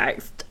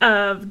aspect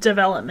of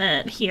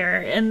development here.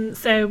 And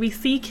so we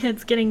see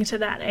kids getting to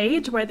that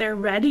age where they're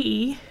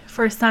ready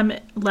for some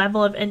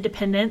level of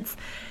independence.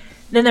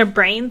 Then their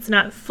brain's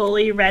not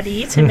fully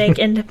ready to make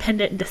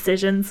independent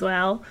decisions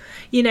well,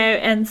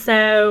 and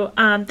so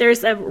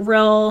there's a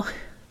real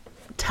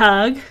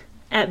tug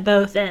at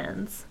both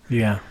ends.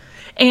 Yeah.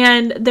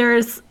 And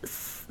there's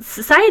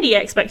society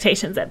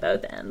expectations at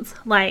both ends.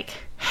 Like,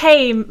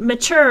 hey,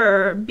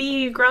 mature,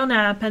 be grown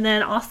up, and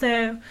then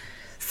also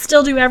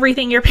still do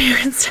everything your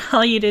parents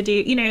tell you to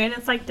do, and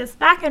it's like this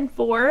back and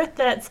forth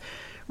that's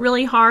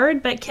really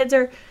hard, but kids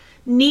are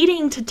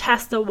needing to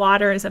test the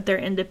waters of their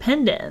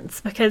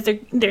independence because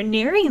they're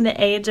nearing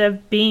the age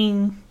of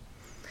being,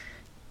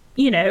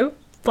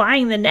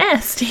 flying the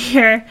nest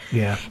here.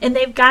 Yeah. And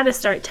they've got to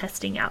start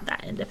testing out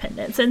that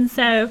independence. And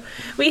so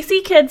we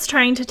see kids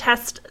trying to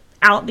test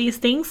out these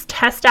things,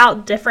 test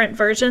out different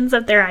versions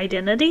of their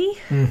identity.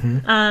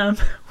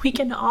 Mm-hmm. We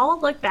can all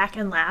look back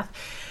and laugh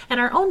at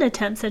our own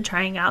attempts at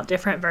trying out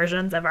different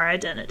versions of our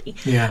identity.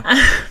 Yeah.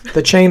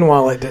 The chain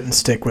wallet didn't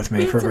stick with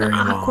me for very long.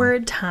 It's an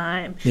awkward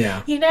time.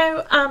 Yeah.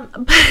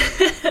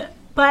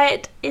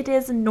 But it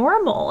is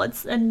normal.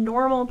 It's a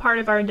normal part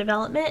of our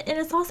development, and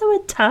it's also a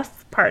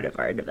tough part of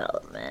our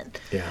development.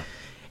 Yeah.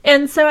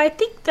 And so I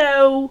think,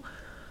 though,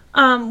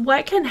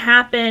 what can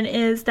happen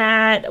is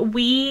that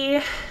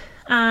we,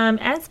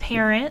 as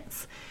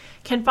parents,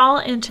 can fall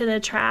into the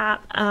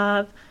trap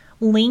of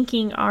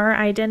linking our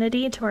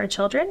identity to our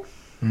children.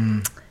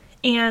 Mm.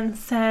 And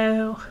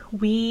so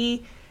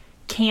we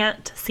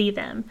can't see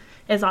them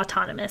as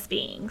autonomous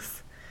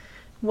beings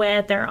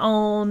with their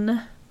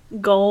own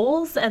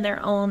goals and their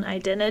own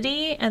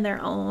identity and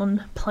their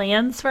own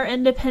plans for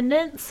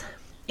independence.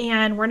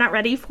 And we're not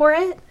ready for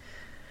it.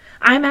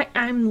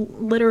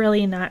 I'm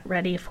literally not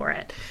ready for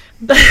it.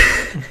 But,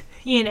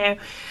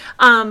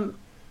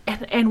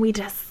 and we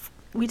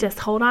just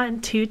hold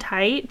on too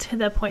tight to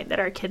the point that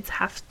our kids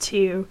have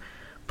to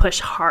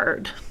push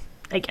hard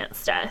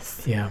against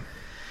us. Yeah.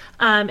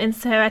 And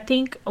so I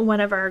think one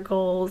of our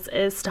goals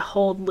is to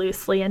hold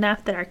loosely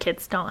enough that our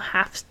kids don't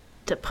have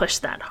to push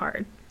that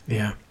hard.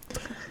 Yeah.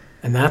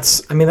 And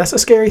that's a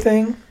scary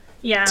thing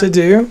to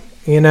do,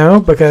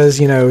 because,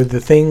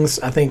 the things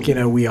I think, I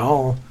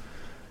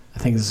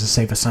think this is a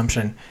safe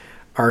assumption,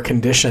 are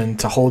conditioned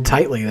to hold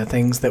tightly the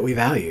things that we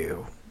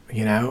value,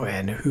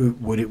 and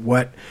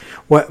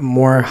what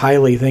more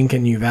highly thing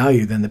can you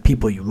value than the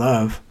people you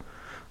love?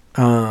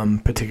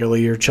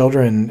 Particularly your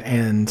children,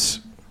 and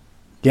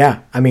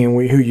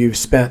who you've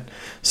spent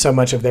so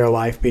much of their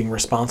life being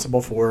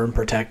responsible for and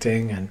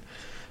protecting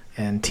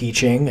and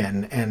teaching,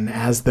 and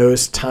as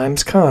those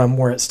times come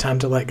where it's time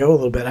to let go a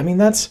little bit,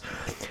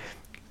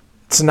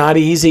 it's not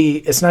easy.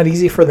 It's not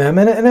easy for them,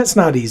 and it's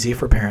not easy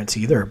for parents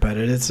either. But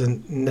it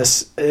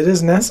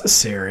is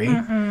necessary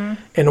mm-hmm.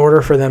 in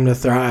order for them to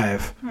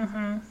thrive.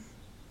 Mm-hmm.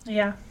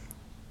 Yeah.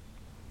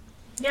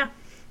 Yeah.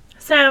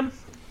 So,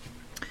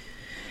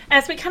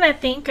 as we kind of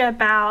think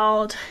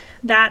about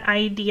that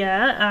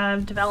idea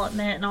of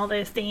development and all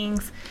those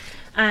things,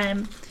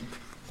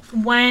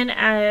 one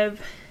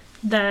of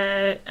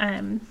the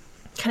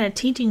kind of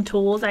teaching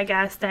tools, I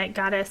guess, that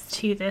got us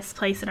to this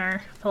place in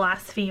our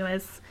philosophy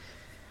was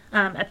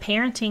a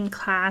parenting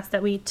class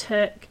that we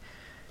took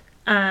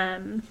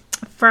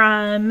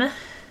from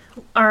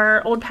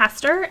our old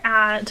pastor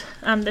at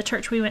the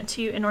church we went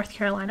to in North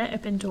Carolina,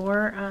 Open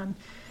Door.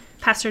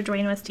 Pastor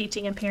Dwayne was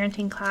teaching a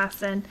parenting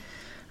class, and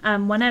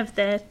one of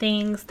the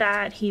things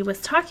that he was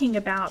talking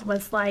about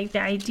was like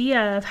the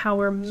idea of how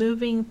we're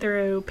moving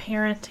through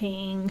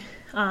parenting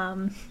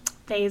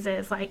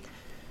phases, like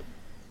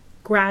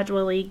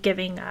gradually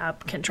giving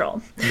up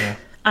control. Yeah.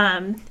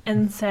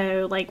 And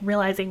so like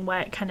realizing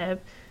what kind of,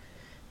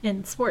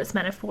 in sports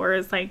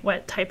metaphors, like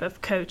what type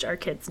of coach our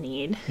kids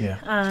need. Yeah.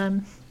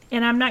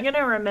 And I'm not going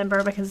to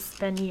remember because it's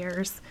been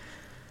years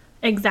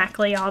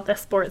exactly all the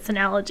sports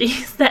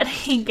analogies that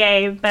he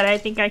gave, but I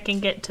think I can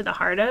get to the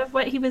heart of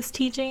what he was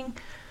teaching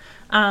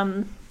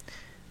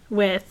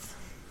with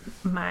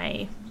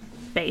my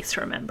base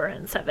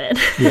remembrance of it.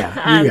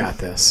 Yeah, you got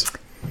this.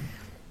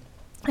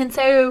 And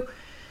so,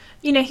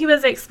 he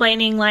was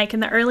explaining, like, in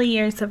the early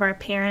years of our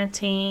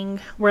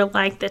parenting, we're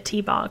like the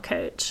T-ball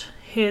coach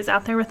who's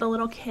out there with the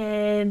little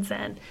kids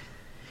and,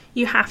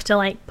 you have to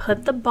like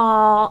put the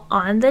ball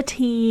on the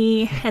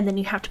tee, and then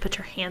you have to put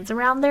your hands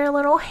around their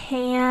little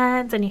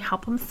hands, and you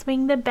help them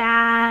swing the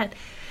bat,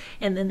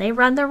 and then they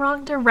run the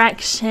wrong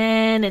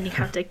direction, and you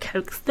have to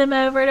coax them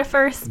over to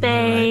first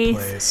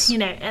base, you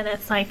know, and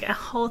it's like a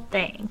whole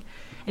thing.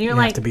 And you're you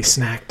like, have to be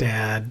snack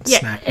dad, yeah,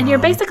 snack and mom. You're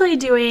basically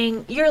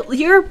doing,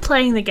 you're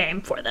playing the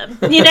game for them,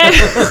 you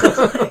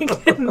know.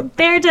 Like,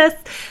 they're just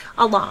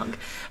along.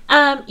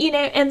 You know,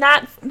 and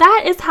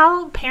that is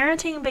how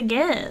parenting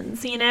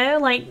begins, you know,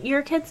 like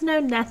your kids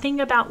know nothing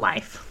about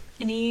life,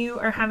 and you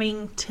are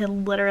having to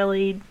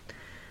literally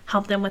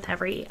help them with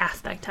every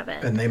aspect of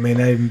it. And they may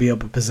not even be able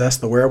to possess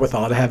the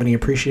wherewithal to have any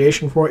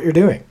appreciation for what you're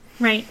doing.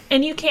 Right.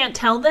 And you can't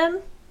tell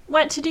them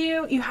what to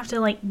do. You have to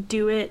like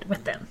do it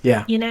with them.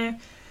 Yeah. You know?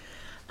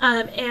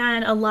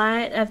 And a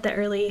lot of the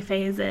early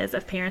phases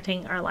of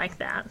parenting are like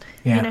that.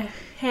 Yeah. You know?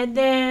 And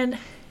then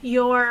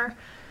you're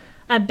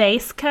a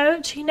base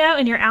coach, you know,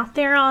 and you're out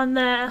there on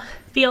the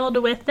field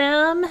with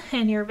them,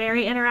 and you're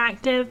very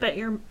interactive, but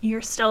you're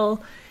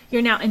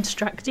now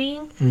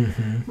instructing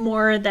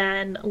more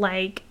than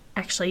like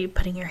actually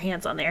putting your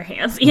hands on their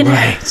hands, you know.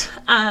 Right.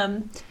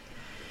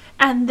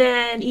 And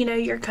then, you know,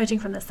 you're coaching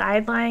from the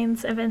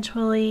sidelines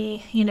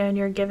eventually, you know, and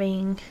you're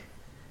giving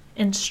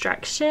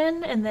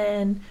instruction, and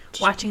then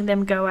watching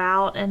them go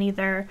out and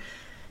either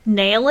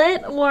nail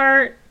it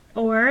or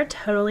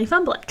totally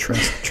fumble it.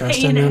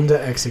 Trusting them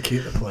to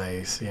execute the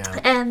plays, yeah.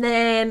 And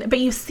then, but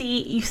you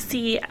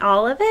see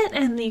all of it,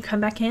 and you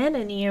come back in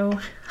and you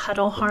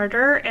huddle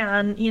harder,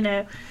 and, you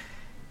know,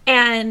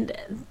 and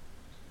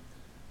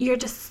you're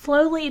just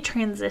slowly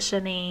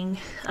transitioning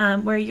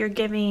where you're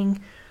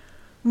giving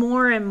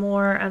more and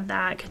more of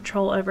that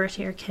control over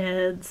to your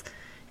kids,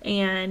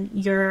 and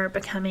you're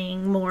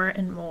becoming more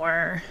and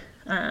more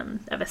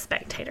of a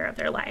spectator of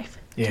their life.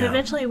 Yeah. To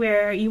eventually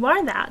where you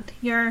are that.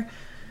 You're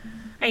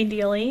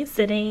ideally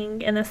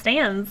sitting in the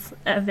stands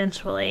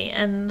eventually,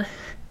 and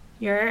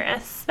you're a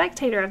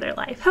spectator of their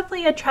life.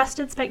 Hopefully a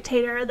trusted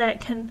spectator that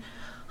can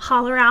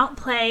holler out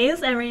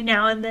plays every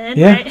now and then,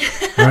 yeah.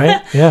 right?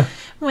 Right, yeah.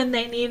 When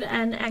they need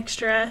an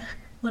extra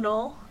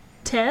little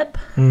tip.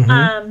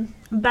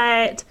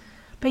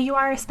 But you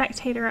are a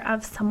spectator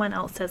of someone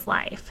else's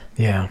life.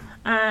 Yeah.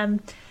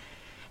 And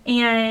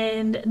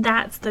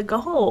that's the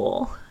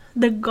goal.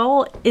 The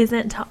goal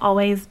isn't to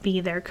always be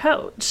their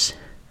coach.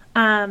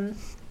 And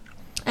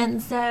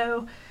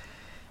so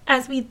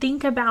as we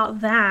think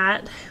about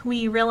that,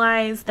 we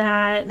realize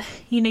that,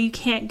 you know, you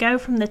can't go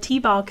from the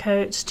T-ball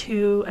coach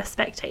to a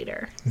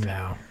spectator.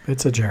 No,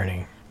 it's a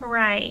journey.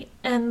 Right.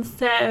 And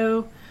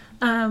so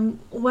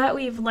what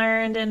we've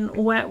learned and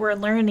what we're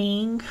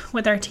learning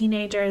with our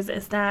teenagers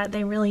is that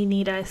they really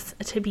need us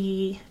to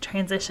be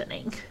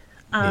transitioning.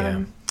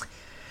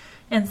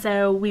 And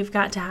so we've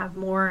got to have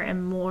more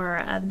and more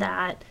of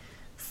that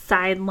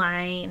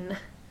sideline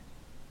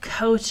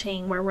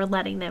coaching where we're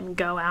letting them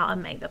go out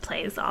and make the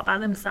plays all by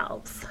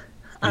themselves.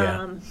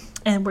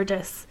 And we're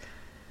just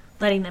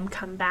letting them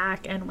come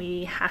back and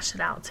we hash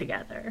it out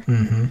together.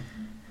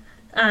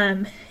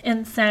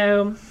 And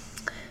so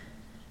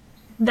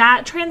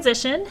that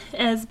transition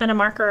has been a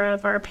marker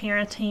of our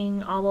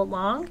parenting all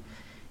along.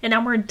 And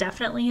now we're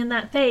definitely in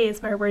that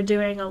phase where we're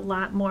doing a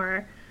lot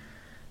more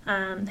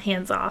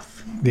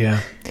hands-off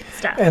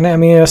stuff. And I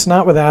mean, it's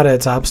not without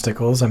its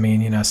obstacles. I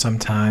mean, you know,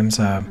 sometimes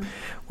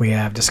we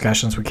have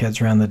discussions with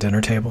kids around the dinner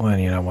table, and,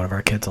 you know, one of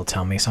our kids will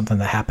tell me something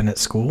that happened at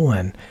school,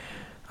 and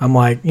I'm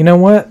like, you know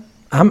what?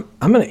 I'm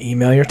going to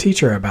email your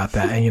teacher about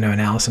that. And, you know,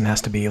 and Allison has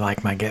to be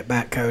like my get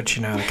back coach,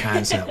 you know, the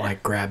kinds that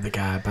like grab the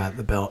guy by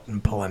the belt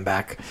and pull him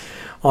back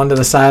onto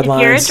the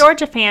sidelines. If you're a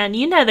Georgia fan,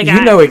 you know the guy.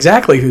 You know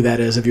exactly who that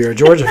is if you're a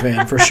Georgia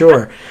fan, for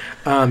sure.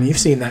 You've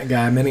seen that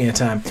guy many a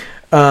time.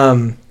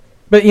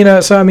 But, you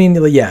know, so, I mean,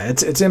 yeah,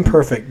 it's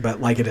imperfect, but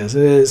like it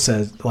is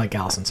like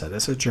Allison said,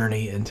 it's a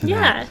journey into that.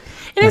 Yeah.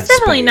 And it's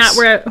definitely space.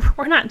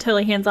 We're not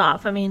totally hands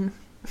off. I mean,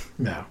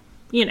 no.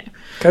 You know.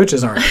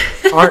 Coaches aren't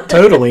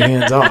totally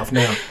hands off,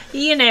 no.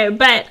 You know,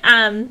 but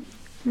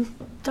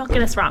don't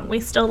get us wrong. We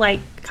still like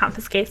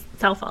confiscate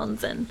cell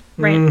phones and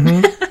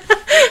right.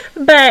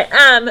 But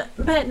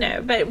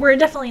we're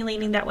definitely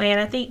leaning that way. And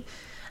I think,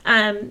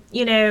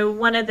 you know,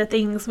 one of the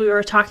things we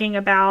were talking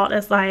about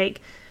is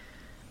like,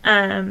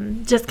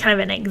 just kind of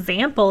an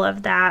example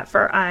of that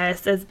for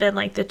us has been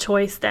like the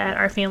choice that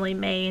our family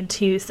made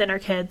to send our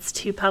kids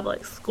to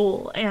public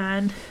school.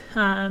 And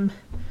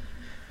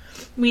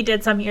we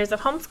did some years of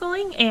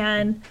homeschooling,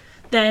 and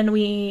then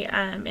we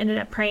ended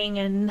up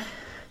praying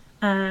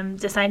and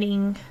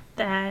deciding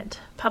that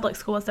public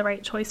school is the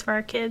right choice for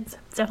our kids.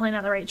 It's definitely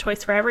not the right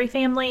choice for every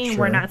family, and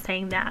we're not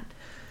saying that.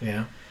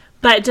 Yeah.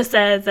 But just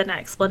as an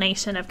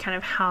explanation of kind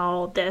of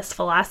how this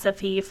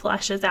philosophy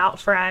fleshes out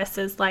for us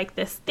is like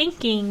this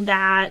thinking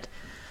that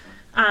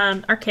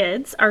our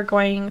kids are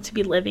going to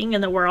be living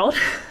in the world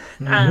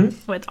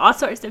with all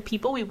sorts of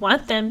people. We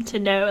want them to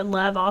know and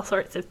love all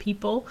sorts of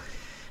people.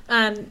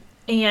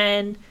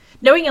 And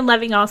knowing and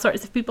loving all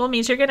sorts of people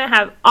means you're going to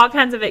have all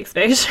kinds of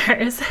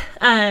exposures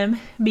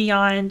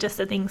beyond just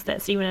the things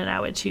that Stephen and I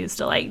would choose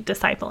to like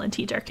disciple and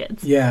teach our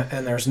kids. Yeah,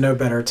 and there's no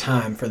better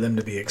time for them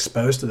to be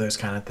exposed to those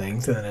kind of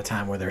things than a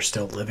time where they're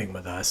still living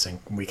with us and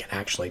we can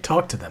actually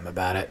talk to them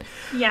about it.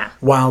 Yeah.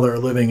 While they're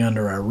living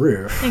under our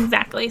roof.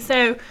 Exactly.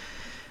 So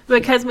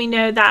because we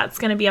know that's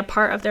going to be a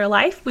part of their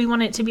life, we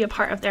want it to be a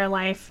part of their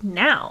life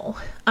now.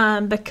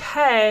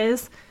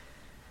 Because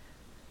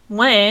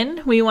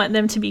one, we want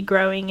them to be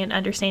growing in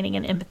understanding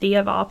and empathy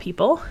of all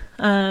people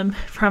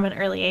from an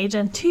early age.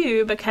 And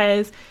two,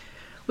 because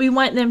we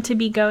want them to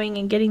be going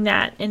and getting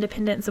that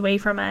independence away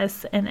from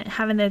us and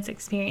having those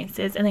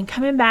experiences and then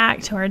coming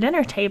back to our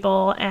dinner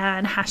table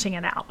and hashing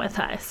it out with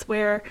us,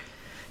 where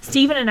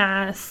Stephen and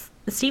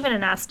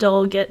I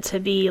still get to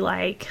be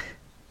like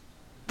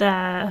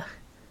the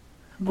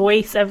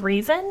voice of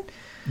reason.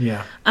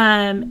 Yeah.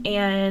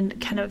 And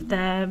kind of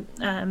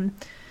the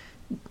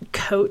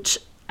coach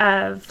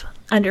of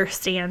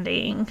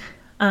understanding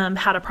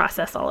how to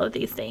process all of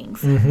these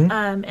things.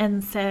 Mm-hmm.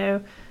 And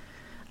so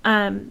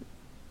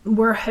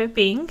we're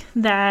hoping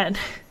that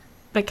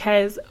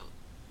because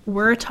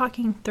we're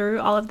talking through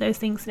all of those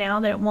things now,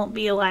 that it won't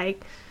be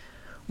like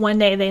one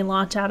day they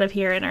launch out of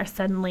here and are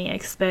suddenly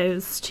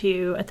exposed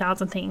to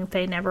 1,000 things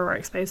they never were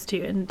exposed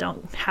to and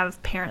don't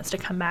have parents to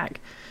come back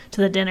to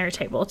the dinner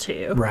table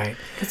to. Right.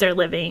 Because they're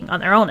living on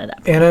their own at that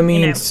point. And I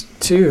mean,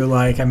 too,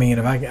 like, I mean,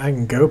 if I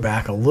can go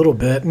back a little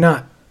bit,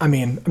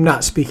 I'm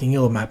not speaking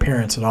ill of my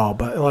parents at all,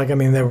 but like, I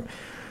mean,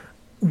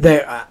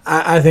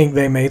 I think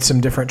they made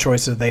some different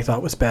choices they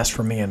thought was best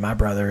for me and my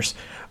brothers,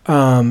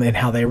 and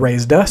how they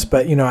raised us.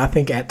 But, I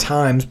think at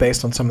times,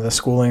 based on some of the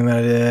schooling that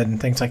I did and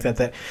things like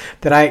that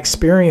I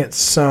experienced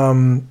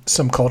some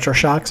culture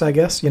shocks, I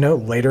guess,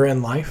 later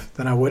in life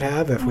than I would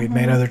have if we'd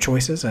made other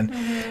choices. And,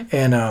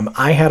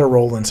 I had a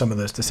role in some of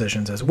those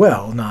decisions as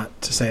well,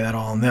 not to say that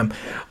all on them.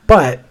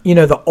 But,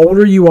 the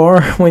older you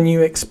are when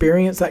you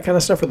experience that kind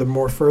of stuff, or the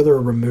more further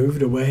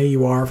removed away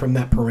you are from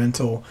that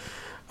parental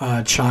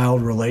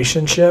child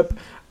relationship,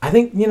 I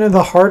think,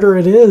 the harder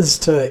it is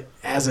to,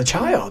 as a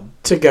child,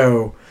 to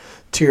go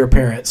to your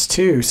parents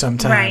too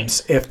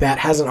sometimes, right, if that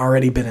hasn't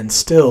already been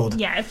instilled.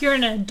 Yeah, if you're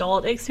an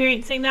adult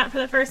experiencing that for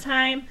the first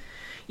time,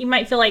 you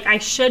might feel like I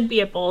should be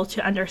able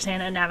to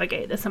understand and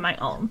navigate this on my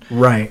own.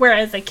 Right.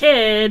 Whereas a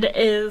kid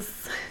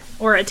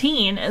or a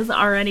teen is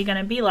already going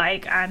to be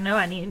like, I know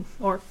I need,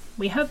 or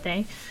we hope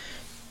they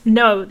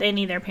know they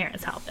need their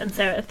parents' help. And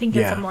so I think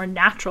it's a more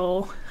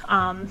natural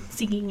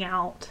seeking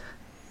out,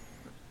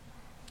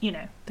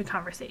 the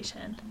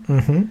conversation.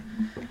 Mm-hmm.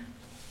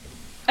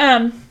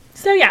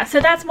 So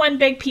that's one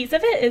big piece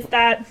of it, is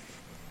that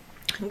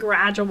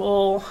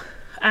gradual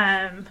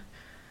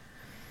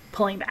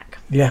pulling back.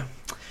 Yeah.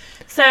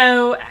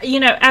 So,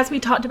 as we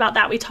talked about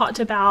that, we talked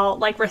about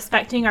like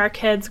respecting our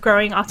kids'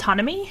 growing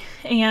autonomy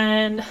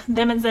and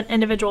them as an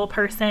individual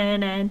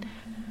person,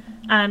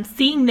 and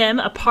seeing them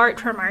apart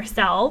from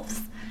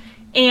ourselves.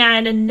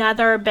 And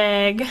another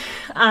big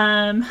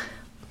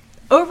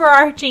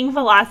overarching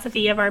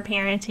philosophy of our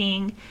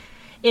parenting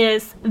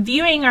is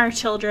viewing our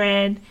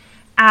children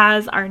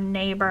as our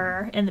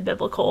neighbor in the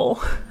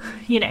biblical,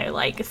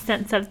 like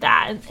sense of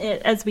that,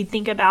 as we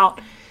think about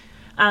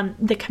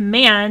the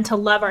command to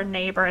love our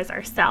neighbor as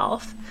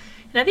ourselves.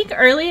 And I think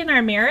early in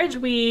our marriage,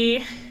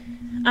 we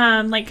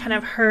kind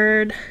of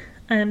heard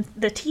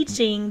the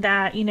teaching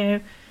that,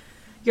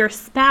 your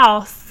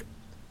spouse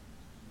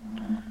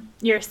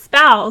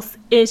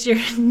is your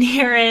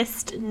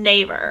nearest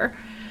neighbor.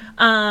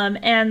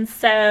 And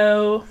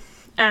so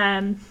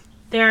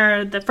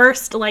they're the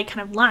first kind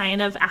of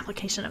line of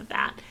application of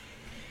that.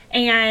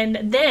 And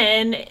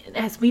then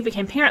as we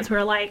became parents, we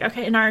were like,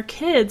 okay, and our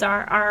kids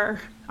are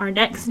our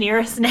next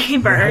nearest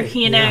neighbor, right.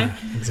 Yeah,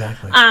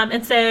 exactly.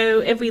 And so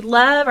if we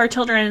love our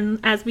children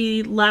as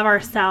we love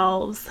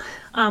ourselves,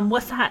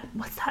 what's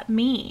that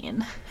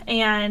mean?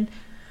 And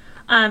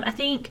I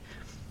think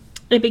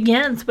it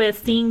begins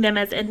with seeing them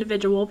as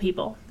individual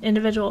people,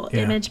 individual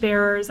image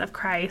bearers of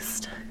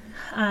Christ.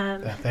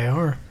 That they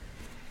are.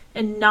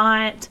 And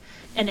not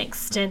an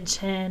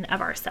extension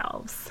of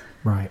ourselves.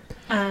 Right.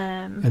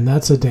 And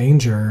that's a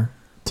danger,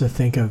 to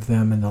think of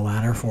them in the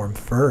latter form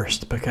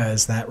first,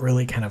 because that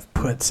really kind of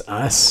puts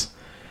us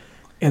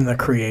in the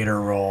creator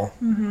role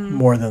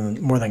more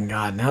than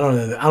God. And I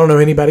don't know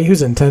anybody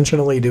who's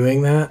intentionally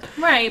doing that.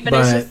 Right, but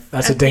it's just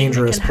that's a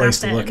dangerous place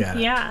to look at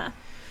it. Yeah.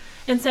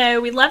 And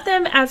so we love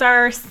them as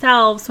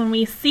ourselves when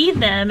we see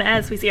them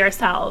as we see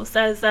ourselves,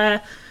 as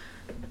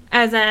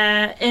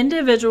a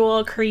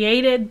individual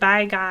created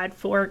by God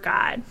for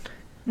God,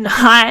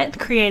 not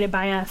created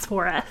by us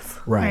for us.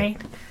 Right?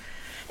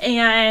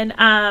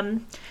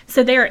 And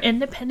so they're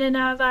independent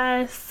of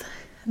us.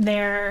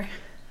 Their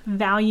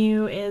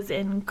value is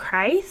in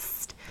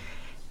Christ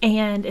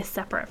and is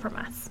separate from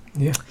us.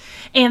 Yeah.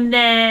 And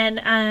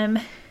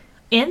then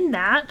in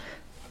that,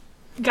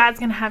 God's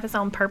going to have his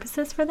own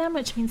purposes for them,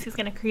 which means he's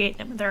going to create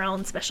them with their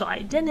own special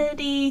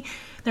identity,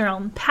 their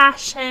own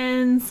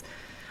passions,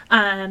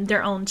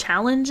 their own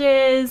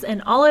challenges,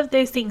 and all of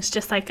those things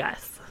just like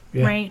us.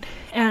 right?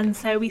 And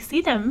so we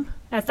see them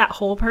as that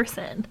whole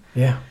person.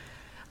 Yeah.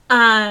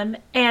 And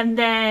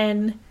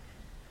then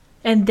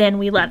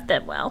we love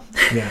them well.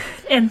 Yeah.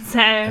 And so...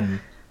 And,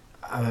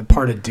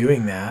 part of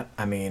doing that,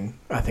 I mean,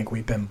 I think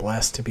we've been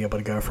blessed to be able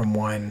to go from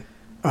one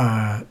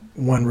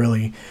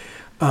really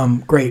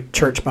great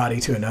church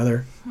body to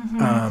another.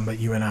 Mm-hmm. But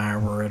you and I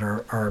were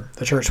at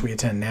the church we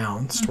attend now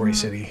in Story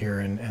City here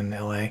in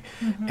LA.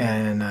 Mm-hmm.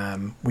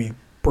 And we're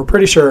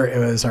pretty sure it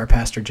was our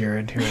pastor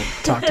Jared who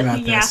had talked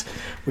about this.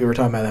 We were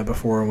talking about that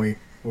before, and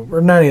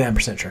we're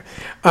 99% sure.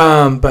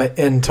 But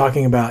in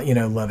talking about,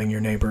 loving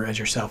your neighbor as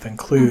yourself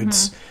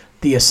includes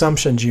the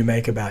assumptions you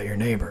make about your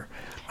neighbor.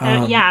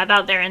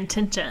 About their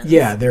intentions.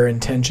 Yeah, their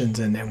intentions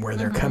and where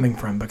they're coming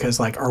from. Because,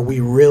 are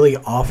we really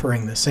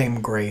offering the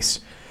same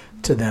grace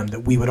to them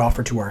that we would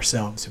offer to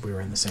ourselves if we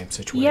were in the same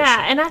situation?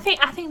 Yeah, and I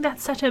think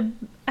that's such a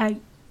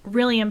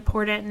really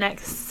important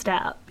next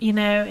step, in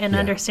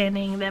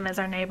understanding them as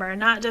our neighbor.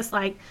 Not just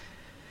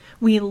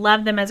we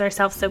love them as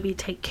ourselves, so we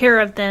take care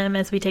of them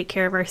as we take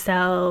care of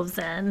ourselves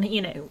and,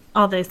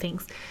 all those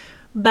things.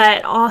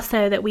 But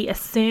also that we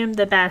assume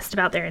the best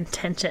about their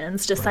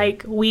intentions, just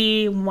like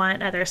we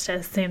want others to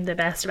assume the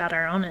best about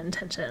our own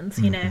intentions,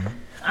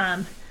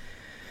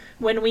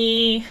 When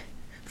we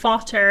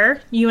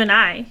falter, you and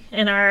I,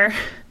 in our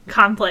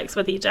conflicts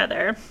with each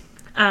other,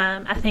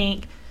 I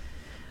think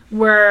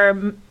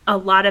we're a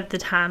lot of the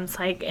times,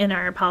 in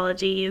our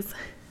apologies,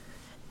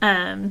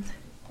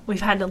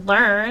 we've had to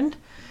learn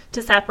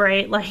to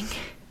separate,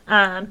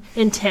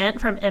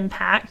 intent from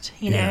impact,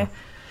 you know.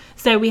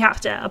 So we have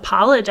to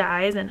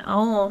apologize and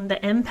own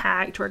the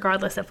impact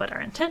regardless of what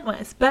our intent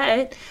was.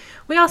 But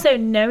we also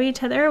know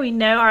each other. We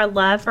know our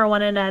love for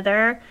one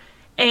another.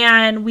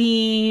 And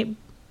we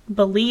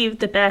believe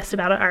the best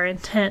about our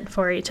intent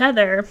for each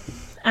other.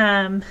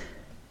 And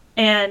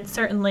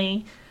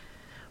certainly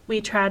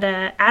we try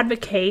to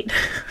advocate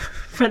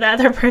for the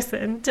other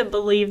person to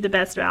believe the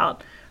best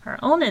about our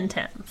own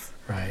intents.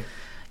 Right.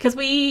 Because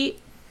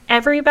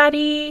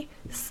everybody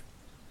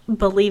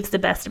believes the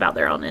best about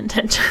their own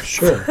intentions.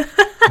 Sure.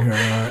 We're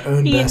our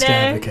own best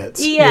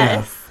advocates.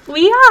 Yes,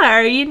 we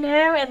are,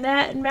 and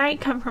that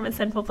might come from a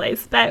sinful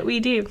place, but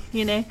we do,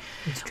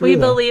 It's true, we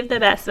believe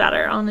the best about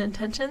our own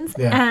intentions,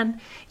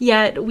 and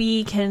yet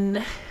we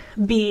can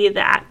be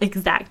that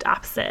exact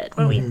opposite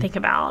when we think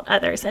about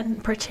others,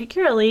 and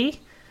particularly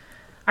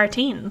our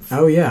teens.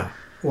 Oh, yeah.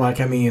 I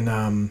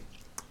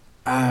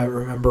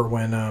remember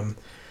when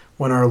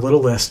our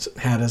littlest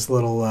had his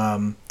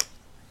little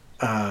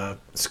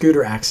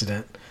scooter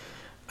accident.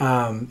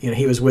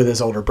 He was with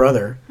his older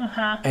brother,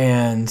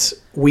 and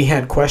we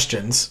had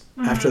questions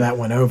after that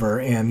went over,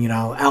 and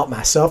I'll out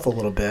myself a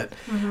little bit.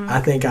 I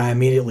think I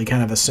immediately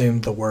kind of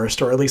assumed the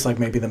worst, or at least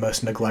maybe the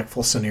most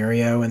neglectful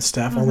scenario and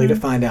stuff, only to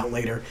find out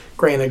later,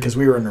 granted, because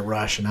we were in a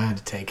rush and I had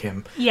to take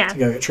him to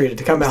go get treated,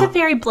 to come out. It's a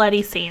very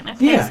bloody scene,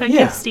 okay? So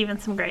give Stephen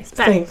some grace.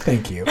 But...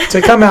 Thank you.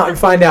 To come out and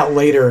find out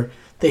later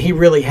that he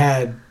really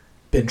had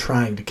been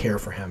trying to care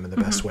for him in the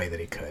best way that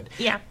he could.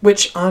 Yeah.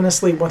 Which,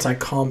 honestly, once I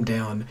calmed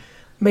down,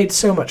 made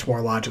so much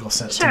more logical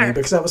sense to me,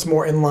 because that was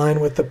more in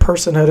line with the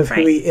personhood of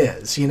who he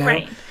is,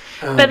 Right.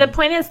 But the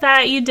point is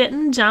that you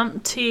didn't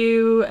jump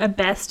to a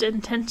best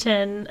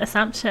intention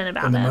assumption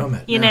about him. In the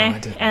moment. I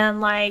didn't.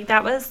 And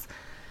that was,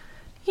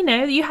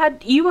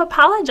 you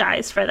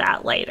apologized for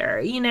that later,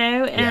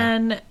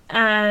 and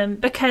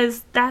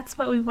because that's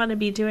what we want to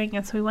be doing,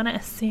 is we want to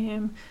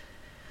assume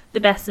the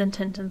best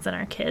intentions in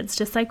our kids,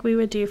 just like we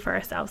would do for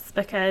ourselves,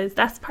 because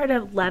that's part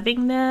of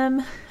loving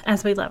them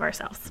as we love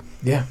ourselves.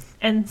 Yeah.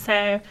 And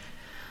so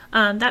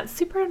that's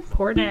super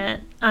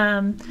important,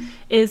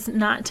 is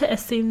not to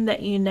assume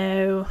that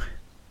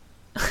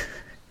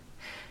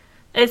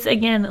it's,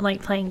 again,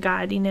 like playing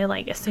God,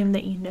 assume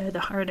that the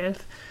heart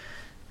of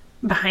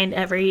behind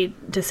every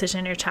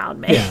decision your child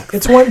makes. Yeah,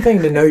 it's one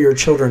thing to know your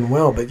children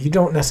well, but you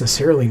don't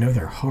necessarily know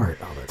their heart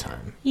all the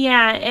time.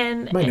 Yeah,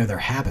 and... You might know their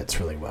habits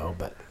really well,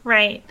 but...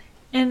 Right.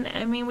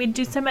 And, we'd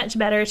do so much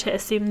better to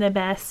assume the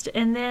best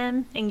in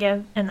them and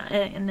give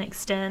and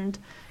extend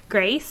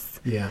grace.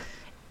 Yeah.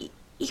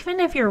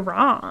 Even if you're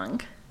wrong.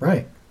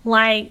 Right.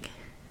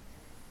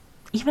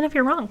 Even if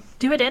you're wrong,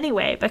 do it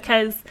anyway,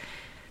 because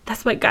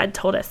that's what God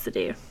told us to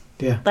do.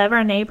 Yeah. Love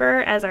our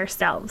neighbor as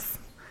ourselves.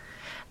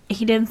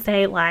 He didn't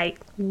say,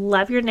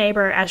 love your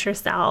neighbor as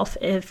yourself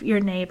if your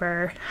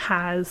neighbor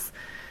has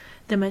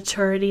the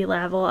maturity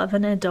level of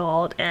an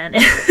adult. And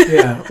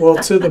yeah, well,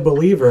 to the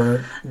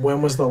believer,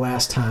 when was the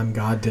last time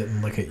God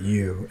didn't look at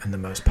you in the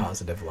most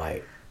positive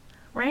light?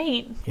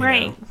 Right,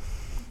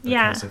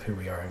 Because of who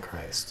we are in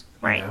Christ.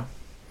 Right.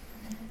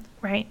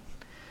 Right.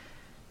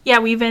 Yeah,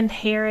 we've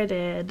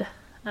inherited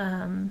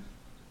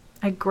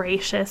a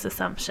gracious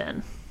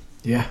assumption.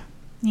 Yeah.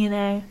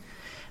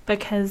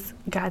 Because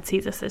God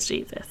sees us as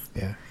Jesus.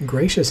 Yeah.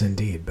 Gracious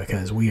indeed,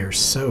 because we are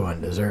so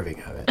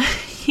undeserving of it.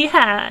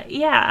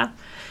 Yeah.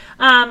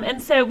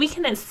 And so we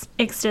can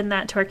extend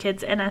that to our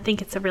kids, and I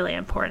think it's a really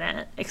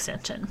important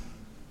extension.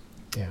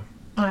 Yeah.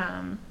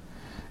 And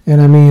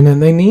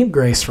they need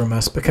grace from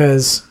us,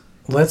 because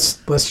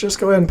let's just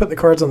go ahead and put the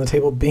cards on the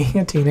table. Being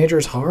a teenager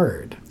is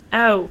hard.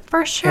 Oh,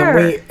 for sure.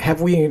 And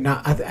have we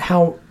not?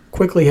 How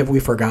quickly have we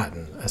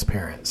forgotten as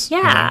parents?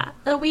 Yeah,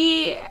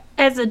 we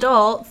as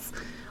adults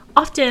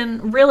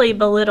often really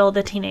belittle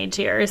the teenage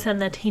years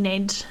and the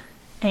teenage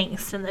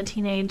angst and the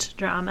teenage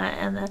drama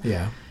and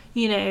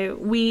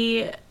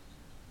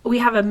we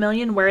have a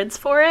million words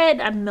for it,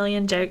 a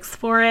million jokes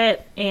for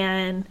it,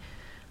 and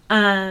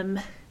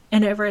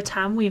over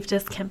time we've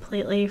just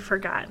completely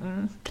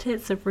forgotten that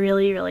it's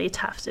really, really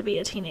tough to be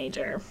a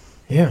teenager.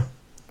 Yeah.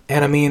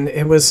 And I mean,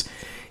 it was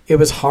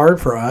hard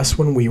for us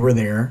when we were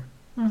there.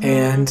 Mm-hmm.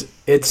 And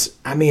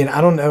I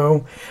don't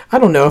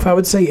know if I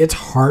would say it's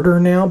harder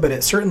now, but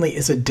it certainly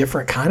is a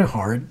different kind of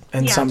hard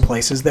in some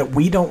places that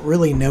we don't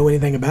really know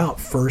anything about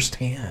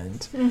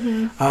firsthand,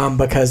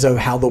 because of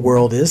how the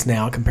world is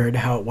now compared to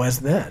how it was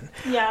then.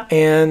 Yeah.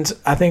 And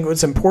I think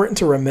what's important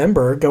to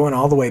remember, going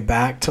all the way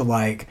back to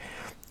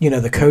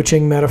the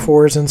coaching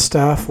metaphors and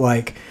stuff,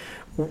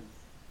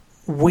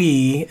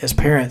 we as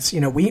parents,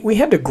 we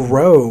had to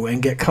grow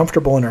and get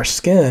comfortable in our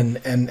skin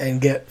and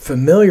get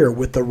familiar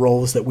with the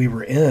roles that we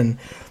were in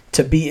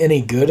to be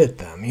any good at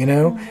them,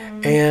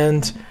 Mm-hmm.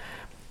 And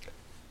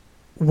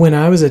when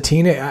I was a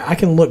teenager, I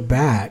can look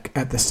back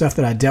at the stuff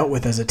that I dealt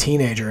with as a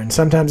teenager, and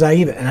sometimes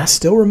I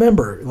still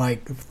remember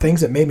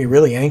things that made me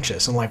really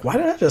anxious. And why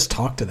did I just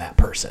talk to that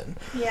person?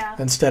 Yeah.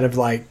 Instead of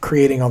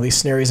creating all these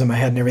scenarios in my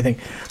head and everything.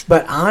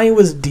 But I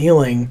was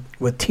dealing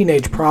with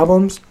teenage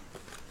problems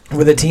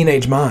with a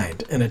teenage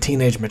mind and a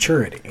teenage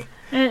maturity.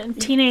 A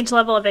teenage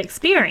level of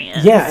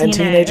experience. Yeah, and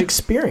teenage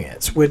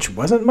experience, which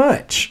wasn't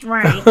much.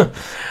 Right.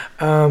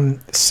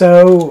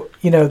 So,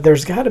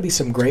 there's got to be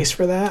some grace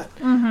for that.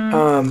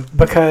 Mm-hmm.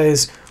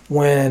 Because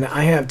when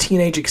I have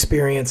teenage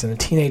experience and a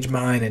teenage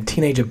mind and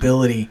teenage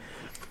ability,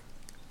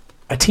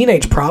 a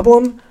teenage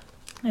problem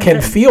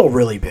can feel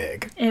really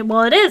big. It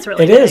is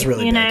really big. It is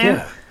really big,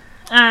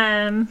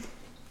 yeah.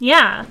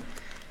 Yeah.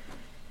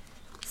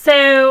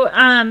 So,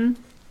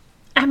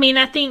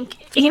 I think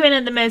even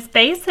at the most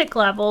basic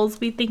levels,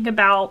 we think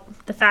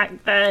about the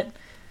fact that,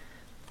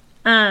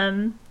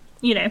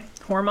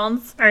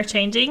 hormones are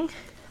changing.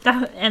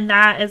 And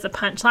that is a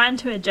punchline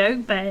to a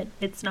joke, but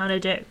it's not a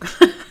joke.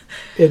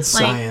 It's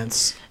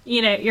science.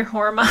 Your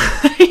hormones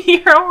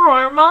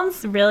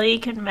really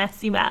can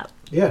mess you up.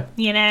 Yeah.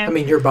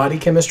 Your body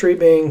chemistry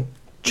being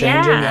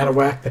changing out of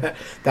whack,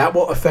 that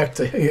will affect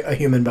a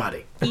human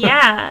body.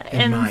 Yeah.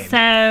 and mind.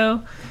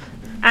 So...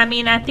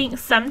 I think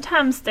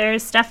sometimes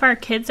there's stuff our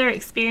kids are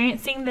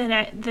experiencing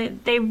that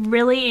they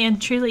really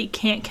and truly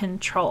can't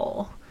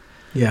control.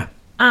 Yeah.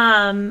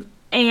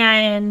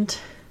 And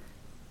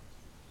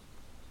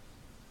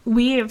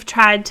we have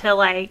tried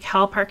to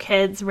help our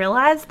kids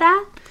realize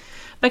that,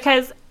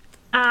 because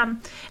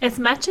as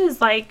much as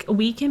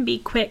we can be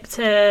quick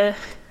to,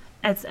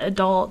 as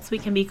adults, we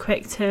can be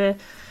quick to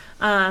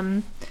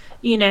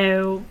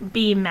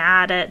be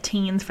mad at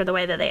teens for the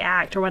way that they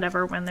act or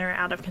whatever when they're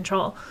out of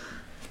control.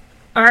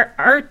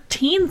 Our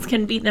teens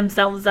can beat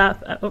themselves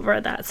up over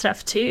that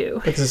stuff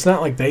too. Because it's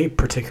not like they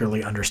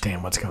particularly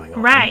understand what's going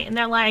on. Right. And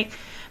they're like,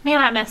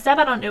 man, I messed up.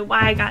 I don't know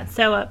why I got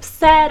so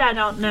upset. I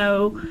don't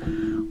know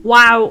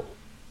why.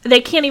 They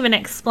can't even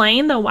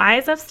explain the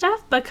whys of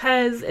stuff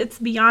because it's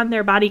beyond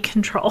their body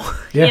control,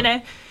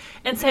 Yeah.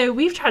 And so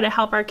we've tried to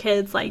help our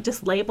kids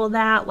just label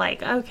that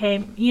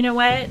okay, you know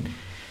what?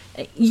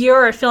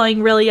 You're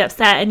feeling really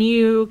upset and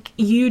you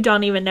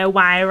don't even know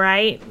why,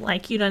 right?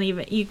 You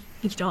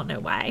don't know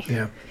why.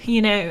 Yeah.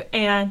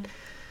 And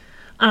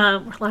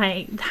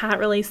that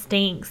really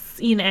stinks,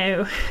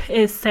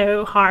 is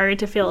so hard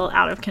to feel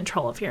out of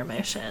control of your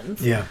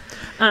emotions. Yeah.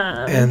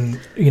 And,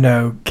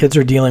 kids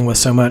are dealing with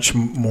so much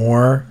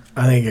more,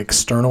 I think,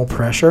 external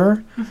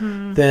pressure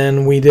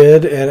than we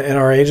did at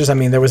our ages.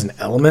 There was an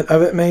element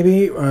of it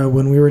maybe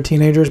when we were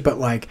teenagers,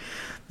 but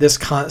this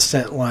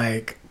constant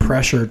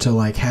pressure to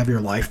have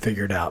your life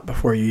figured out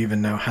before you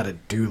even know how to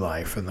do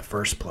life in the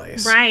first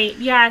place. Right.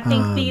 Yeah, I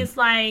think these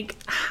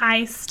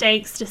high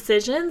stakes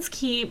decisions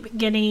keep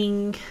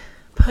getting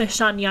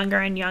pushed on younger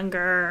and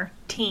younger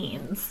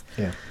teens.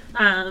 Yeah.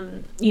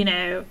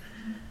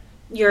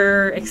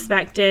 You're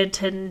expected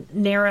to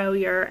narrow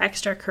your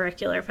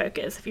extracurricular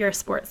focus. If you're a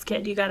sports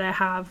kid, you got to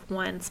have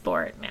one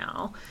sport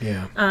now.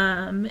 Yeah.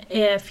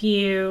 If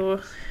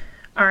you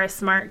are a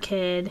smart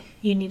kid,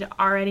 you need to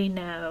already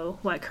know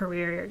what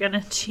career you're going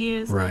to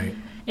choose. Right.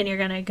 And you're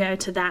going to go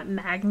to that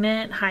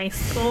magnet high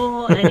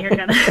school and you're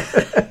going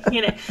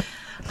to,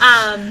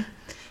 and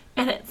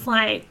it's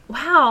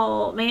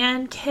wow,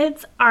 man,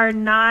 kids are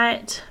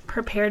not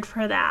prepared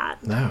for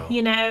that. No.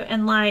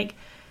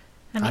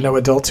 And I know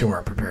adults who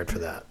aren't prepared for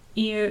that.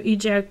 You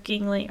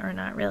jokingly, or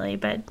not really,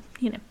 but,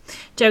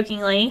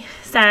 jokingly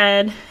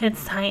said it's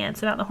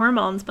science about the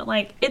hormones, but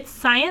it's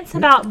science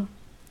about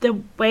the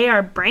way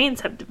our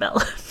brains have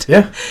developed.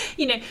 Yeah.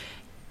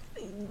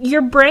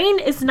 your brain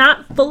is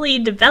not fully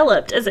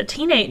developed as a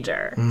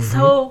teenager. Mm-hmm.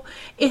 So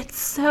it's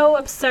so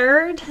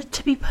absurd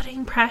to be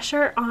putting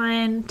pressure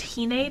on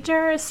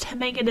teenagers to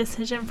make a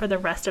decision for the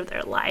rest of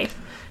their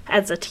life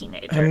as a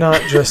teenager. And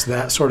not just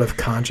that sort of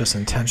conscious,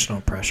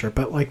 intentional pressure,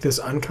 but like this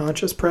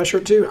unconscious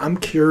pressure too. I'm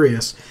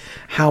curious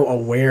how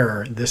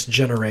aware this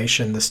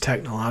generation, this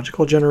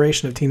technological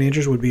generation of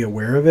teenagers would be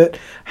aware of it,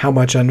 how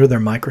much under their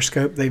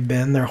microscope they've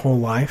been their whole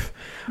life.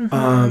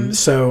 Mm-hmm.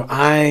 So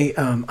I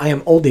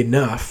am old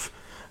enough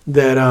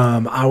that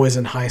I was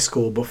in high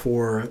school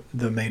before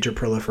the major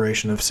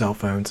proliferation of cell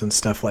phones and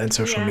stuff, and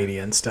social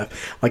media and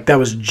stuff. Like, that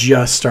was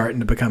just starting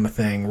to become a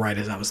thing right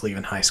as I was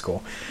leaving high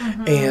school.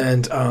 Mm-hmm.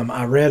 And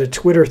I read a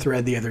Twitter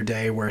thread the other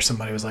day where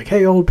somebody was like,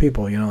 hey, old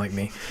people, like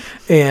me.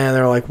 And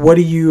they're like, what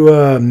do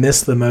you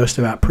miss the most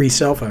about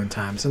pre-cell phone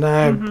times? And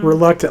I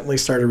reluctantly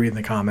started reading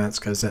the comments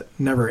because it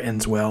never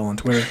ends well on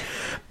Twitter.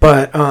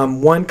 But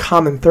one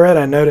common thread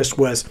I noticed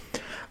was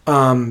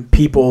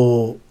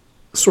people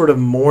sort of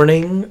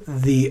mourning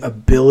the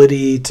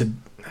ability to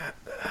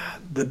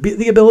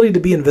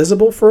be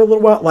invisible for a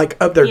little while, like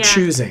of their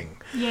choosing.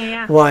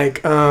 Yeah.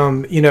 Like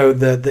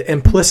the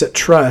implicit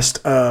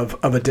trust of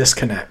a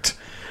disconnect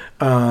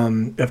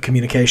of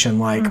communication,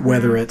 like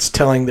whether it's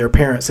telling their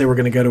parents they were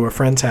going to go to a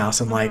friend's house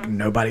and like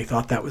nobody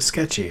thought that was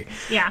sketchy.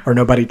 Yeah. Or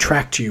nobody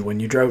tracked you when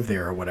you drove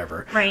there or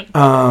whatever. Right.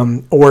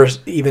 Or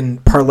even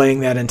parlaying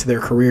that into their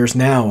careers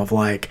now of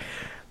like,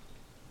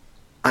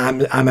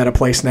 I'm at a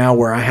place now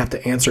where I have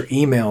to answer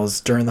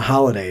emails during the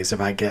holidays if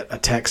I get a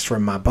text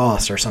from my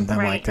boss or something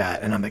like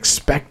that, and I'm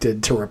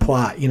expected to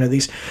reply.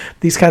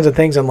 These kinds of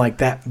things, and like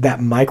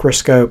that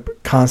microscope,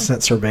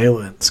 constant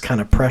surveillance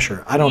kind of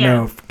pressure. I don't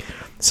know if,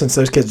 since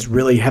those kids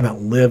really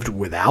haven't lived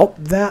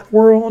without that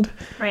world,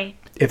 right?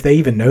 If they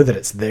even know that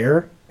it's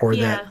there or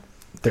that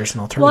there's an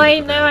alternative. Well, I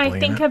know. I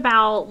think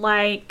about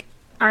like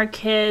our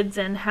kids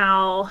and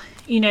how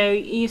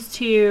used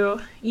to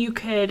you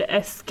could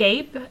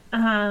escape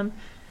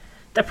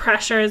the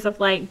pressures of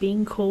like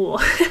being cool,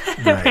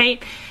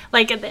 right?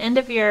 Like at the end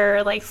of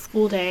your like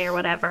school day or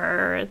whatever,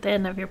 or at the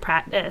end of your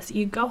practice,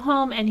 you go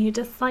home and you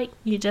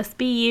just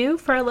be you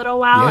for a little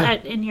while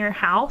in your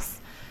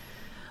house.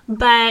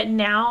 But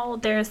now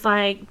there's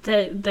like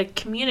the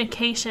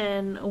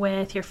communication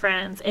with your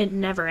friends, it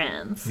never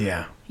ends.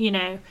 Yeah.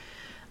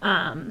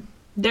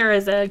 There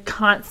is a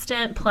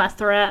constant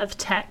plethora of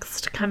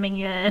text coming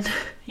in,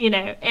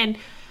 and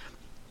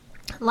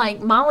like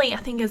Molly, I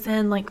think, is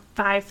in like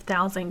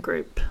 5,000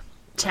 group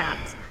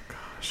chats. Oh,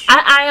 gosh.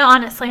 I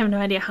honestly have no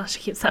idea how she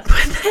keeps up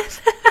with it.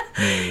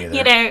 Me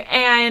either.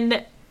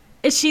 And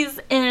she's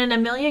in a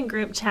million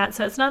group chats.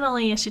 So it's not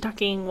only is she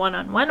talking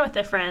one-on-one with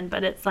a friend,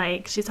 but it's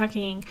like she's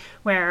talking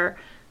where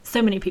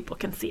so many people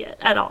can see it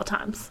at all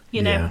times,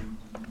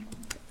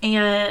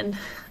 And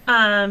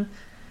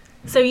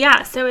so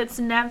it's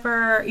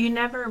you're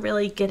never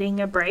really getting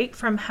a break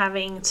from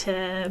having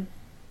to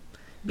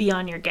be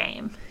on your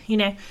game,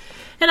 And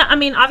I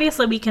mean,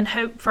 obviously we can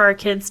hope for our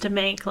kids to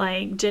make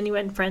like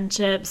genuine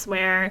friendships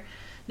where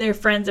their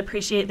friends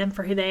appreciate them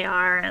for who they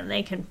are and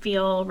they can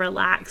feel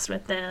relaxed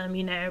with them,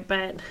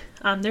 but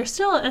there's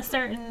still a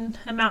certain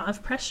amount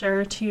of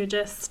pressure to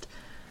just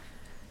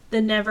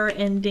the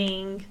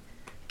never-ending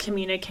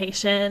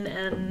communication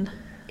and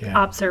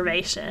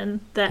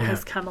observation that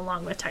has come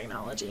along with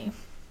technology.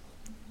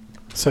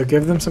 So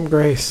give them some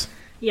grace.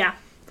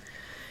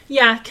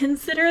 Yeah,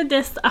 consider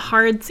this a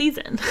hard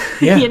season.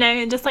 Yeah.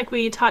 And just like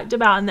we talked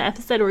about in the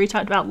episode where we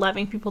talked about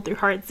loving people through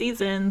hard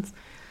seasons,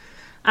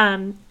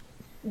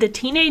 the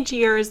teenage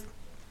years,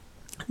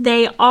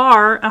 they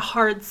are a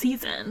hard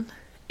season.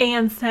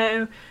 And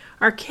so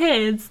our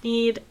kids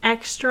need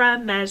extra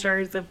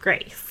measures of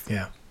grace.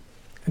 Yeah.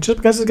 And just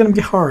because it's going to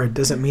be hard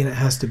doesn't mean it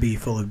has to be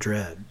full of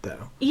dread,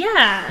 though.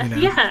 Yeah,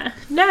 yeah.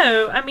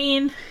 No, I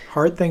mean...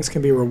 hard things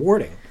can be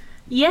rewarding.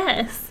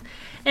 Yes.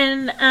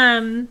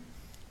 And,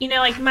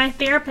 like my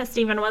therapist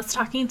even was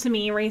talking to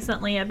me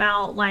recently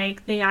about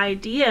like the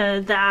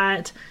idea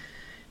that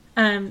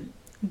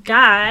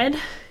God,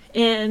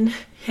 in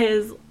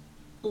his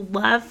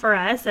love for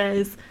us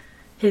as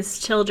his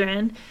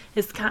children,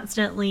 is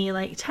constantly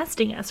like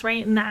testing us,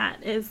 right? And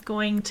that is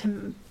going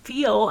to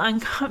feel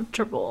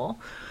uncomfortable.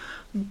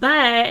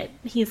 But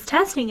he's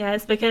testing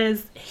us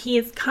because he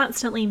is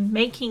constantly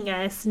making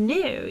us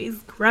new. He's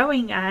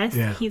growing us.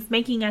 Yeah. He's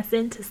making us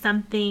into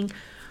something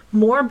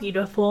more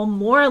beautiful,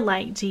 more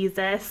like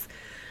Jesus.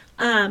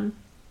 And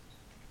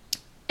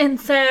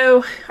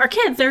so our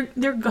kids,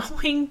 they're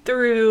going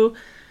through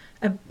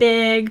a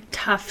big,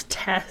 tough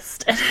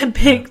test and a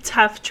big,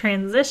 tough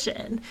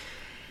transition.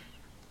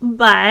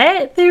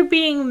 But they're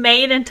being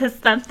made into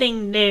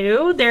something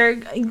new.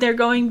 They're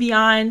going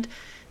beyond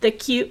the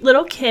cute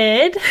little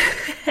kid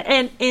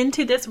and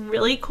into this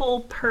really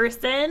cool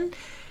person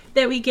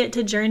that we get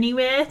to journey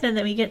with and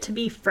that we get to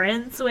be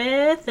friends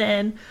with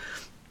and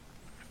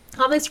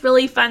all this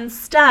really fun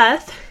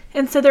stuff.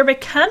 And so they're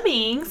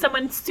becoming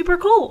someone super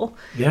cool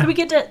that we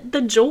get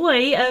the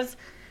joy of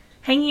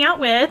hanging out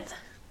with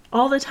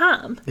all the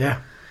time.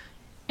 Yeah.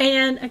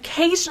 And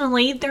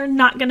occasionally, they're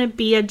not going to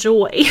be a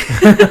joy.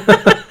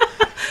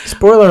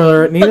 Spoiler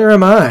alert, neither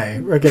am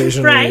I,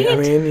 occasionally. Right? I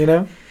mean, you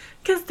know.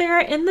 Because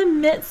they're in the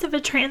midst of a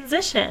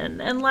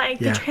transition. And, like,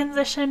 the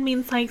transition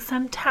means, like,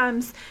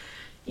 sometimes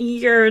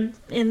you're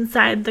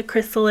inside the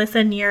chrysalis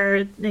and you're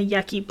a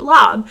yucky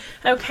blob.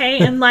 Okay?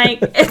 And, like,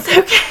 it's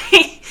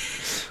okay.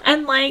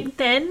 And, like,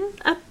 then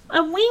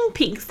a wing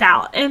peeks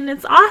out. And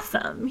it's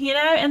awesome, you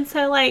know? And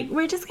so, like,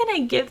 we're just going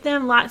to give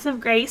them lots of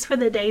grace for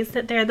the days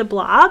that they're the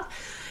blob.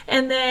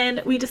 And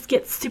then we just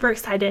get super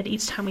excited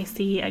each time we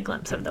see a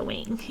glimpse of the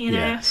wing, you know?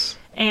 Yes.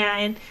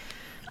 And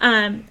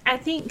I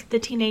think the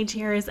teenage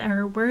years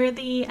are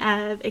worthy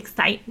of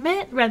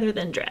excitement rather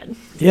than dread.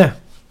 Yeah.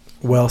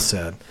 Well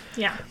said.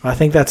 Yeah. I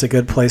think that's a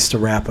good place to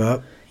wrap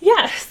up.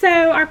 Yeah. So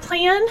our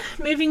plan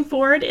moving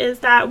forward is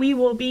that we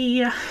will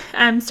be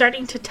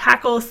starting to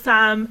tackle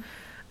some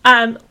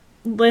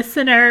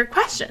listener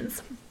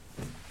questions.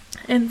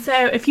 And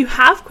so if you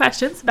have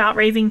questions about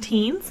raising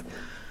teens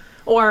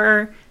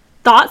or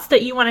thoughts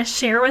that you want to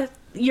share with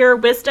your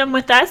wisdom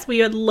with us,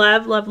 we would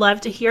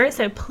love to hear it.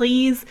 So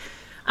please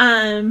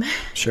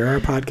share our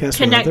podcast,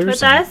 connect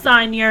with us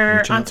on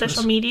on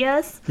social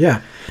medias.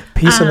 Yeah,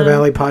 Peace in the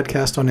Valley